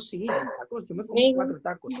 tacos, sí, tacos. Yo me como 4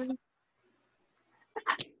 tacos.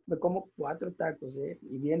 Me como 4 tacos,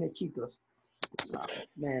 y bien hechitos. Oh,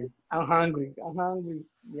 man, I'm hungry.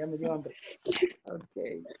 Ya me dio hambre.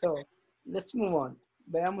 Okay, so, let's move on.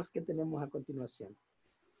 Veamos qué tenemos a continuación.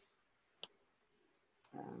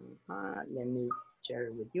 Let me share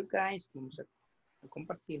it with you guys. Vamos a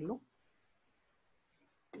compartirlo.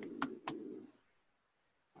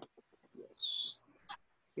 Yes.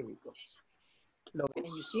 Here we go. Can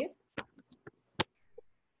you see it?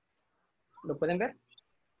 ¿Lo pueden ver?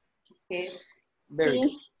 Yes. Very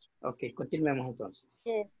good. Ok, continuemos entonces.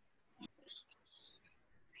 Yes.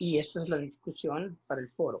 Y esta es la discusión para el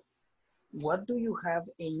foro. What do you have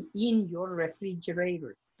in your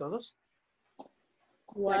refrigerator? ¿Todos?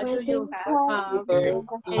 What do you have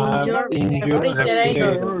in your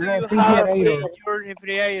refrigerator? No.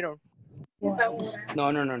 Refrigerator.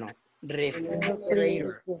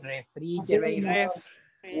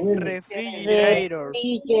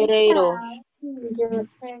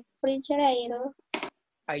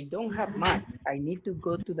 I don't have much. I need to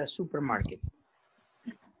go to the supermarket.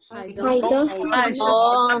 I don't have much.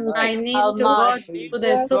 I need to go to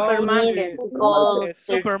the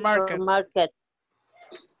supermarket.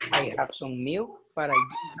 I have some milk, but I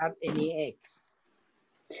don't have any eggs.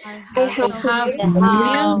 I have some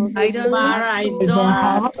milk, but I don't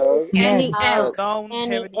have any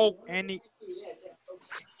eggs.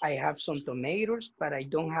 I have some tomatoes, but I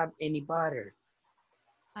don't have any butter.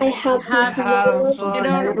 I have some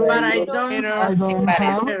butter, but I don't have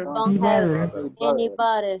any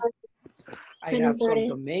butter. I have some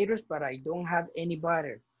tomatoes, but I don't have any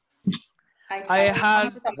butter. I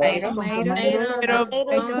have some tomatoes, but I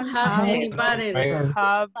don't have any butter.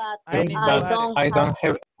 I don't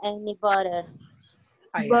have any butter.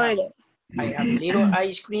 I have little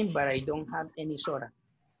ice cream, but I don't have any soda.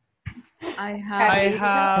 I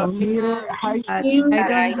have little ice cream,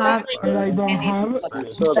 but I don't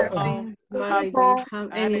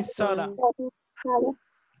have any soda.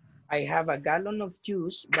 I have a gallon of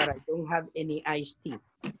juice, but I don't have any iced tea.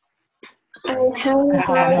 I have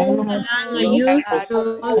but I don't have any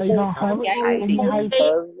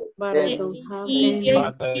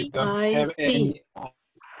iced tea.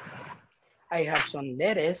 I have some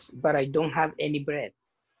lettuce, but I don't have any bread.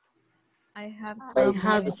 I have some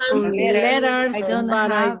letters, but I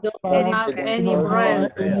don't have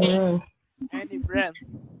any bread.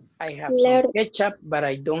 I have some ketchup, but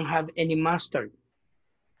I don't have any mustard.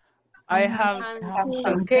 I have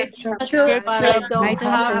some ketchup, but I don't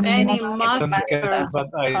have any mustard. But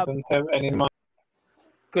I don't have any mustard.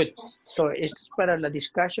 Good. So, esto es para la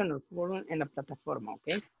discussion o forum en la plataforma,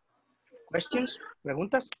 ¿ok? Questions?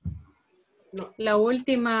 ¿Preguntas? La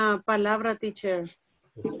última palabra, teacher.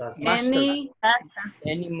 Mustard.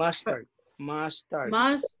 Any mustard. Mustard.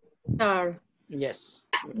 Mustard. Yes.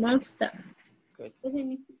 Mustard. Good. ¿Qué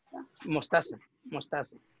significa? Mostaza.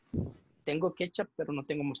 Mostaza. Tengo ketchup, pero no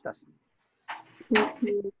tengo mostaza.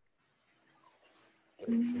 Good.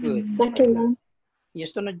 Y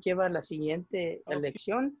esto nos lleva a la siguiente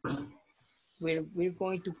lección. We're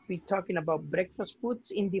going to be talking about breakfast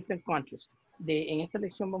foods in different countries. En esta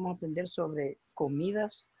lección vamos a aprender sobre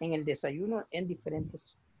comidas en el desayuno en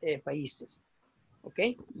diferentes países. ¿Ok?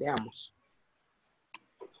 Veamos.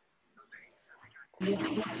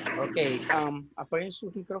 Ok. Apaguen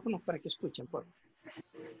sus micrófonos para que escuchen, por favor.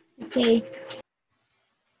 Okay.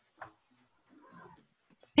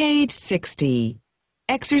 Page 60.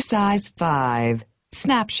 Exercise 5.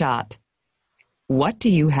 Snapshot. What do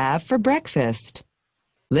you have for breakfast?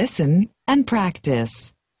 Listen and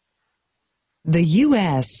practice. The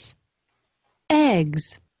U.S.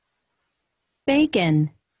 Eggs,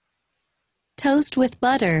 bacon, toast with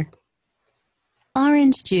butter,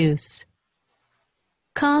 orange juice,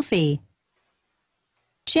 coffee,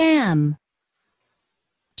 jam,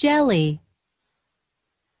 jelly.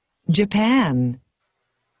 Japan.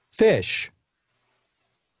 Fish.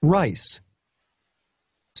 Rice.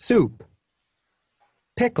 Soup.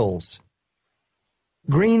 Pickles.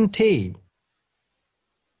 Green tea.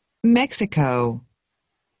 Mexico.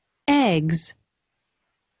 Eggs,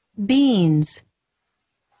 beans,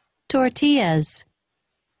 tortillas,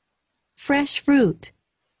 fresh fruit,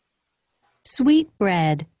 sweet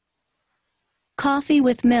bread, coffee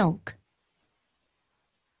with milk.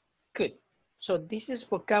 Good. So this is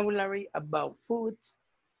vocabulary about foods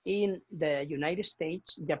in the United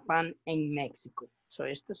States, Japan, and Mexico. So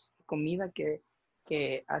esta es comida que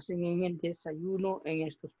hacen en el desayuno en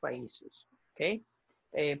estos países. Okay.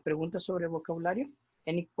 Preguntas sobre vocabulario?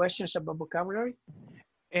 Any questions about vocabulary?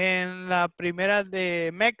 En la primera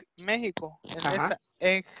de México. En Ajá.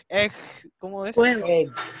 esa, ¿cómo es?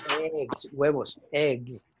 Eggs, huevos,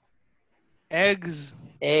 eggs. Eggs.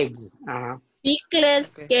 Eggs, ajá.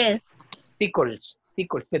 Pickles, Okay. ¿qué es? Pickles,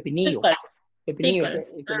 pepinillo. Pickles. Pepinillo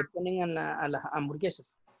Pickles. que le ponen a las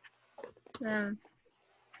hamburguesas. Ah.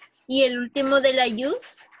 ¿Y el último de la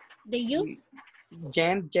juice? ¿De juice?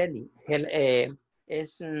 Jam, jelly.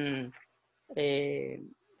 Es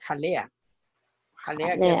jalea.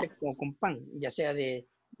 Jalea que hace con pan, ya sea de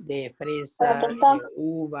fresa, de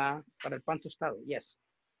uva, para el pan tostado. Yes.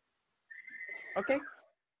 Ok.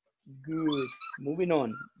 Good. Moving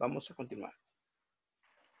on. Vamos a continuar.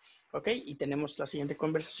 Ok, y tenemos la siguiente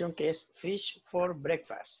conversación que es fish for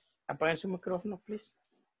breakfast. Apaguen su micrófono, please.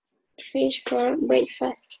 Fish for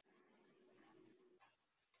breakfast.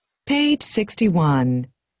 Page 61.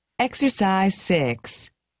 Exercise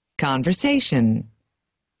 6. Conversation.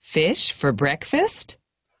 Fish for breakfast?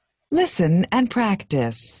 Listen and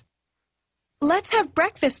practice. Let's have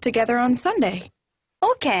breakfast together on Sunday.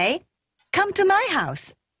 Okay, come to my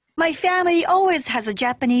house. My family always has a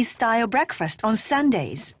Japanese-style breakfast on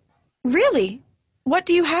Sundays. Really? What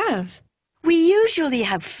do you have? We usually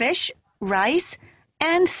have fish, rice,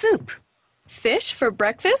 and soup. Fish for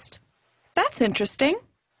breakfast? That's interesting.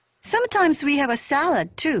 Sometimes we have a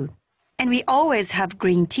salad, too. And we always have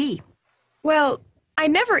green tea. Well, I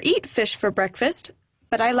never eat fish for breakfast,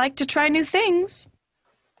 but I like to try new things.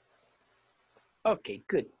 Okay,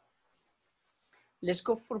 good. Let's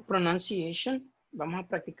go for pronunciation. Vamos a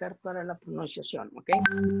practicar para la pronunciación, ¿ok?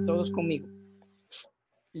 Todos conmigo.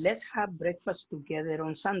 Let's have breakfast together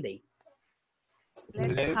on Sunday.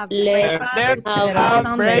 Let's have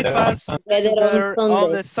breakfast together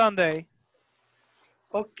on the Sunday.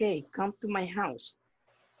 Okay, come to my house.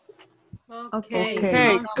 Okay,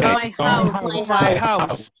 come to my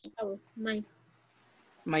house.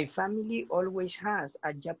 My family always has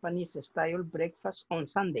a Japanese-style breakfast on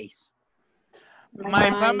Sundays. My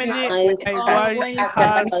family always has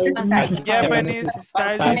a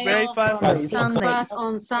Japanese-style breakfast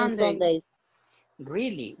on Sunday.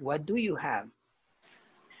 Really? What do you have?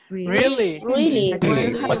 Really?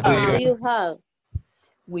 What do you have?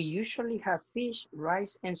 We usually have fish,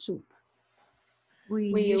 rice, and soup.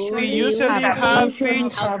 We usually have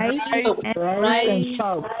fish,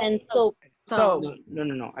 rice, and soup.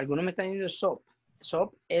 No. Algunos me están diciendo soap.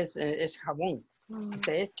 Soap es jabón.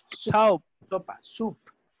 Este es soup. Sopa, soup.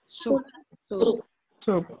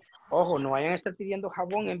 Ojo, no vayan a estar pidiendo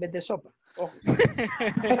jabón en vez de sopa. Ojo.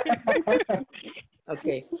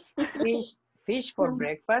 Okay. Fish for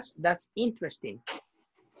breakfast, that's interesting.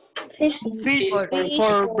 Fish Fish for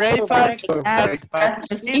for breakfast. That's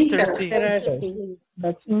That's interesting. Interesting.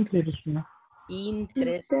 That's interesting.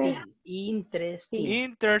 Interesting. Interesting.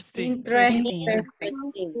 Interesting. Interesting.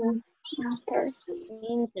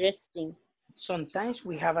 Interesting. Sometimes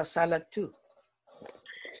we have a salad too.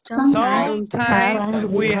 Sometimes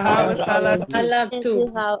we have a salad I too. love And to.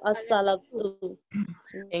 we have a salad too.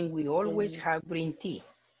 And we always have green tea.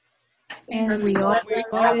 And we We all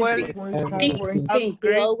always Green have tea. We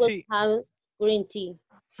green always tea. have green tea.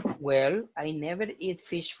 Well, I never eat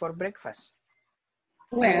fish for breakfast.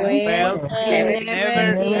 well, Well, I I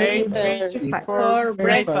never ate fish for for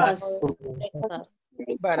breakfast. breakfast. Breakfast.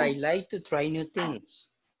 But I like to try new things.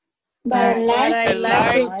 but I But like I I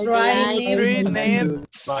like like to try like new three things. names.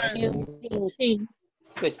 new things.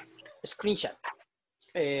 Good. Screenshot.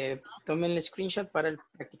 Tomen el screenshot para el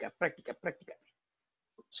práctica, práctica, práctica.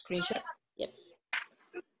 Screenshot. Yep.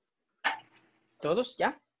 ¿Todos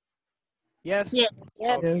ya? Yes. Yep.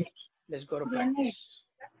 Okay. Let's go to practice.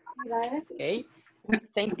 Okay.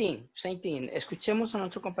 Same thing. Escuchemos a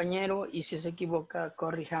nuestro compañero y si se equivoca,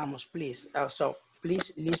 corrijamos, please. So,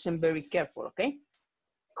 please listen very careful, okay?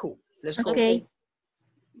 Cool. Let's go. Okay.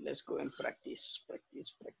 Let's go and practice.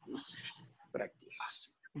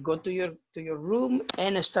 Go to your room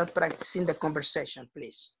and start practicing the conversation,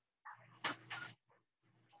 please.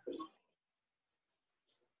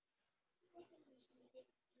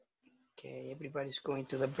 Okay, everybody's going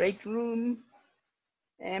to the break room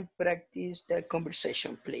and practice the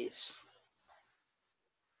conversation, please.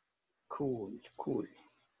 Cool.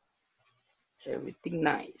 Everything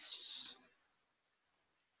nice.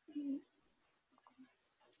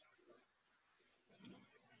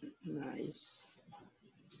 Nice.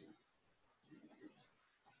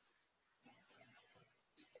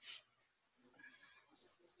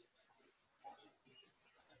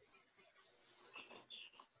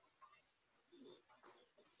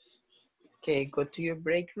 Okay, go to your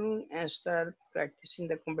break room and start practicing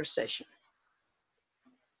the conversation.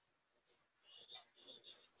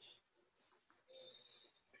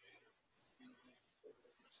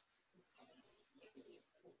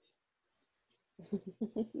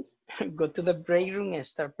 Go to the break room and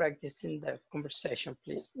start practicing the conversation,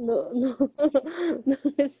 please. No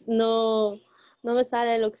me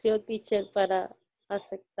sale la opción, teacher, para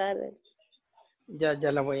aceptar. Ya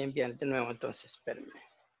la voy a enviar de nuevo, entonces, espérenme.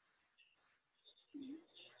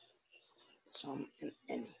 Some and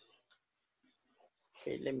any.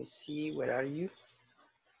 Okay, let me see, where are you?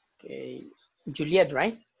 Okay, Juliet,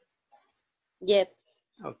 right? Yep.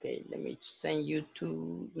 Okay, let me send you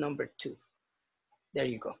to number 2. There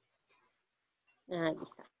you go. Ahí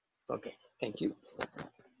está. Okay, thank you.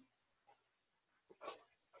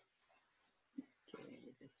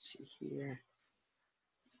 Okay, let's see here.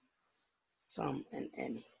 Some and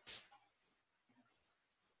any.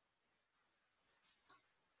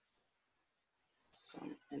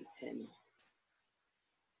 Some and any.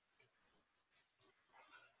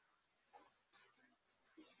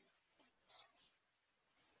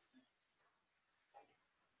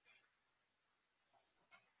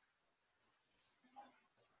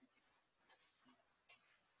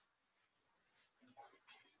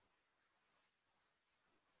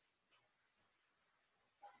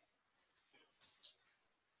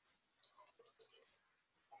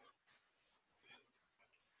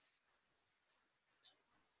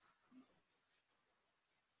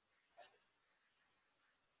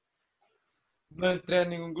 No entré a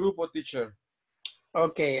ningún grupo, teacher.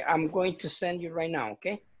 Okay, I'm going to send you right now,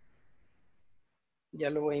 okay? Ya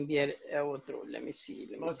lo voy a enviar a otro. Let me see.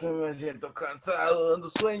 No se me siento cansado, dando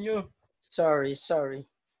sueño. Sorry.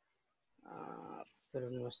 Pero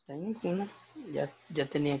no está en ninguna. Ya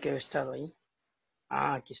tenía que haber estado ahí.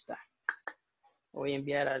 Aquí está. Voy a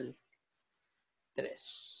enviar al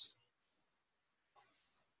 3.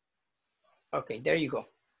 Okay, there you go.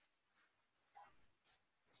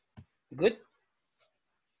 Good.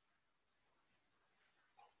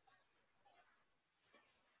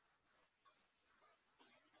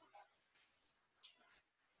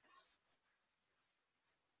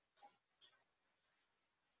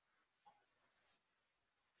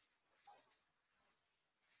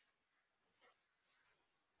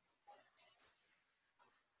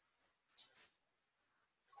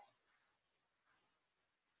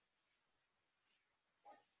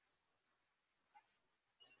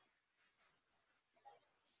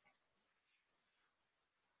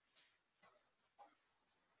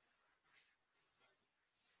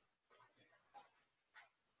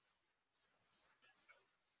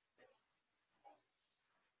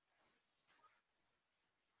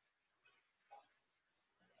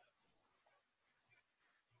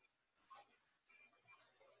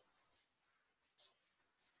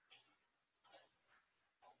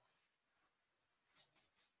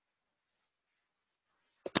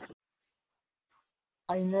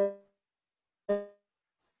 I never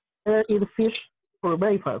eat fish for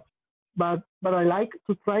breakfast, but I like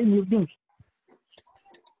to try new things.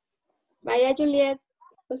 Vaya, Juliet.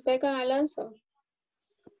 Usted con Alonso.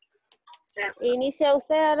 ¿Inicia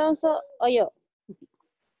usted, Alonso, o yo?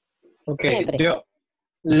 Okay, Siempre. yo.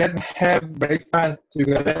 Let's have breakfast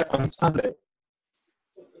together on Sunday.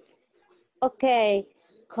 Okay,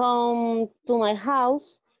 come to my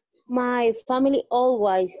house. My family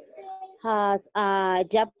always has a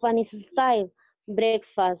Japanese style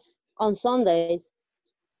breakfast on Sundays.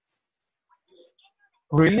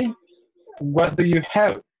 Really? What do you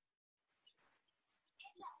have?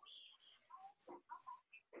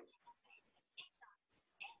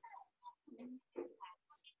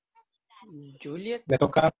 Juliet. Le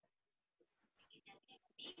toca.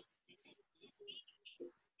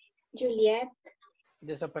 Juliet.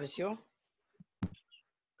 Desapareció.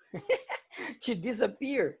 She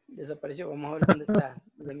disappeared. Desapareció. Vamos a ver dónde está.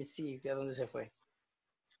 Let me see a dónde se fue.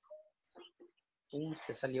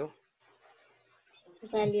 Se salió.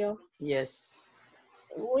 Salió. Yes.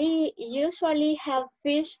 We usually have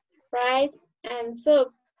fish, rice, and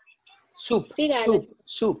soup. Soup. Sígale.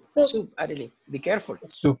 Soup. Arely, be careful.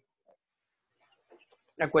 Soup.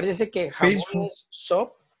 Acuérdense que jabón es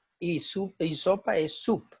soap y sopa es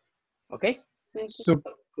soup. ¿Ok? Soup.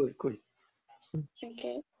 Cool.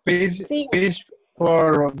 Okay. Fish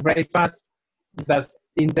for breakfast. That's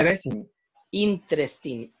interesting.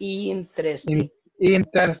 Interesting. Interesting.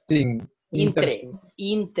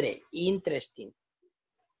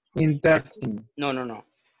 No.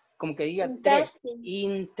 Como que diga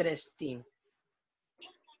interesting.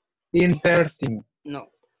 Interesting.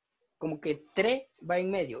 No. Como que va en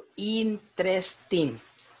medio. Interesting.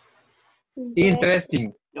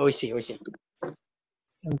 Hoy sí.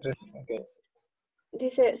 Interesting, okay.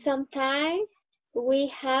 Dice, sometimes we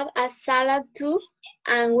have a salad too,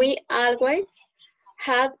 and we always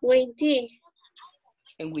have green tea.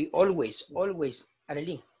 And we always,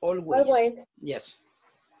 Arely, always. Yes.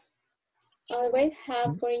 Always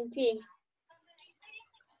have green tea.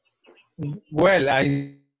 Well,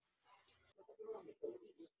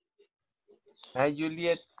 Hi,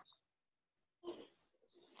 Juliet.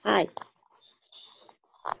 Ay.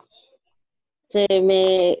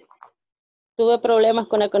 Tuve problemas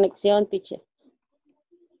con la conexión, teacher.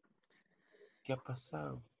 ¿Qué ha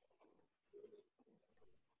pasado?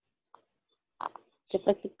 ¿Qué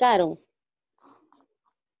practicaron?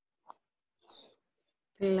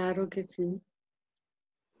 Claro que sí.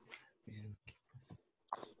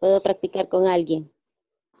 Puedo practicar con alguien.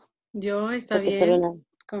 Yo, está Porque bien. solo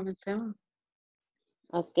Comencemos.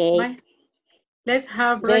 Ok. Bye. Let's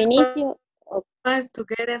have Yo breakfast inicio.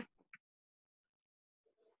 together.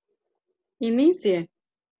 Inicie.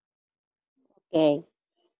 Okay.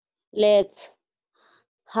 Let's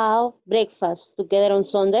have breakfast together on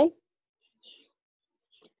Sunday.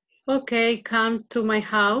 Okay, come to my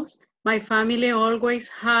house. My family always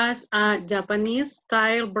has a Japanese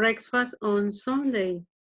style breakfast on Sunday.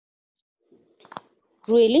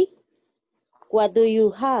 Really? What do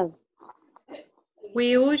you have?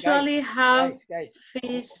 We usually have guys.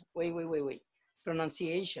 fish. Wait.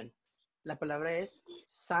 Pronunciation. La palabra es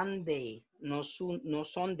Sunday, no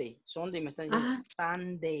Sunday. Sunday me está diciendo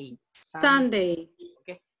Sunday. Sunday.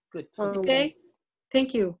 Okay, good. Okay,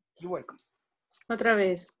 thank you. You're welcome. Otra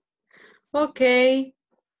vez. Okay,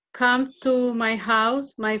 come to my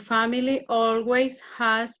house. My family always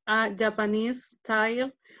has a Japanese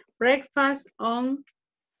style breakfast on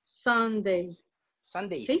Sunday.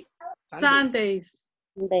 Sundays. ¿Sí? Sundays.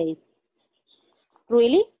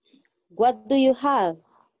 Really? What do you have?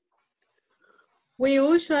 We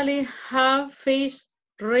usually have fish,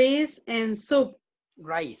 rice, and soup.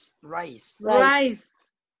 Rice.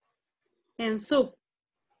 And soup.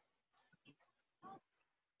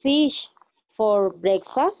 Fish for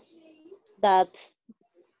breakfast? That's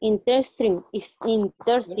interesting. It's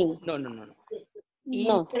interesting. No. No.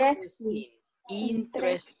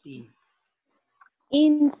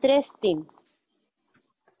 Interesting.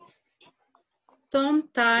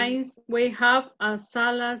 Sometimes we have a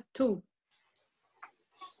salad too.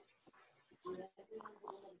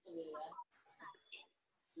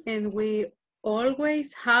 And we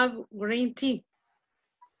always have green tea.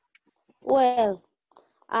 Well,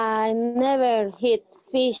 I never eat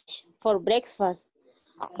fish for breakfast,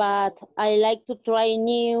 but I like to try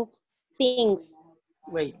new things.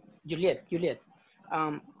 Wait, Juliet.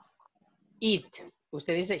 Eat.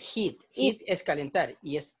 Usted dice heat. Heat es calentar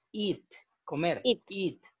y es eat, comer.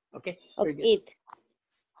 Eat. Okay. Eat.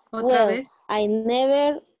 Otra vez. I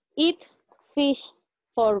never eat fish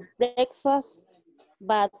for breakfast,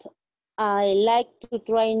 but I like to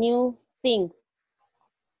try new things.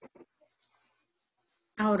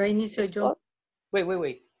 Ahora inicio yo.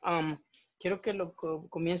 Wait. Quiero que lo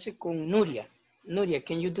comience con Nuria. Nuria,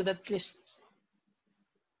 can you do that, please?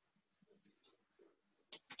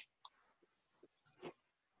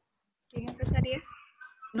 ¿Quién empezaría?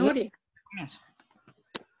 Nuria. Comienza.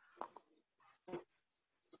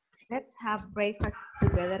 Let's have breakfast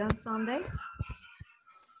together on Sunday.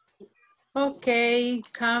 Okay,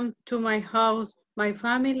 come to my house. My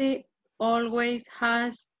family always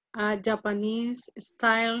has a Japanese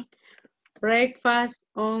style breakfast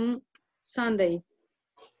on Sunday.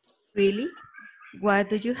 Really? What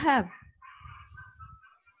do you have?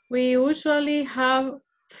 We usually have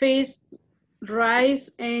fish, rice,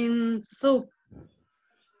 and soup.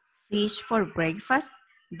 Fish for breakfast?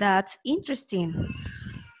 That's interesting.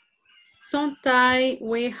 Sometimes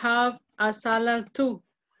we have a salad too.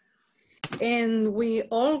 And we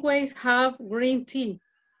always have green tea.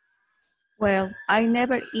 Well, I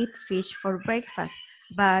never eat fish for breakfast,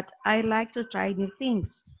 but I like to try new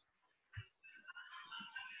things.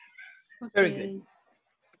 Very good.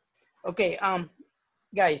 Okay,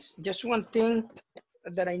 guys, just one thing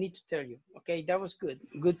that I need to tell you. Okay, that was good.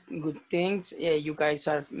 Good things. You guys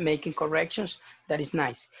are making corrections. That is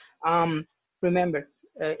nice. Remember,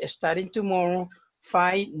 starting tomorrow,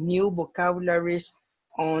 5 new vocabularies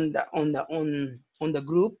on the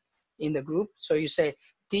group, in the group. So you say,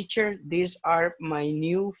 teacher, these are my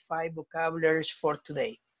new 5 vocabularies for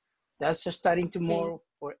today. That's starting tomorrow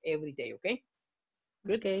for every day, okay?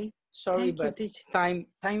 Good. Okay. Sorry, Thank you, but teacher.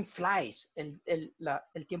 time flies.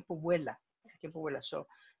 El tiempo vuela. El tiempo vuela. So,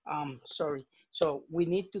 sorry. So we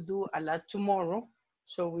need to do a lot tomorrow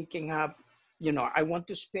so we can have, you know, I want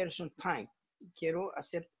to spare some time. Quiero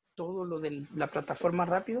hacer todo lo de la plataforma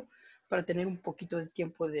rápido para tener un poquito de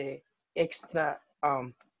tiempo de extra,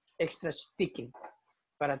 extra speaking,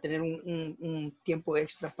 para tener un tiempo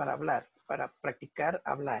extra para hablar, para practicar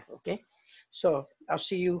hablar, ¿ok? So, I'll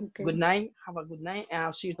see you. Okay. Good night. Have a good night. And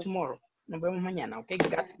I'll see you tomorrow. Nos vemos mañana, okay?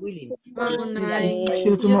 God willing. Good night. See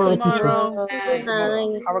you tomorrow. Good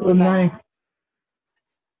night. Have a Good good night. night.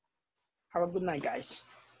 Have a good night, guys.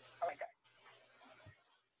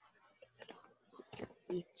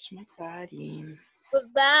 It's my party.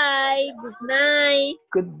 Goodbye. Good night.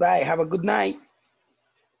 Goodbye. Have a good night.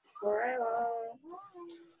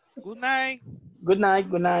 Good night. Good night.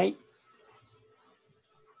 Good night.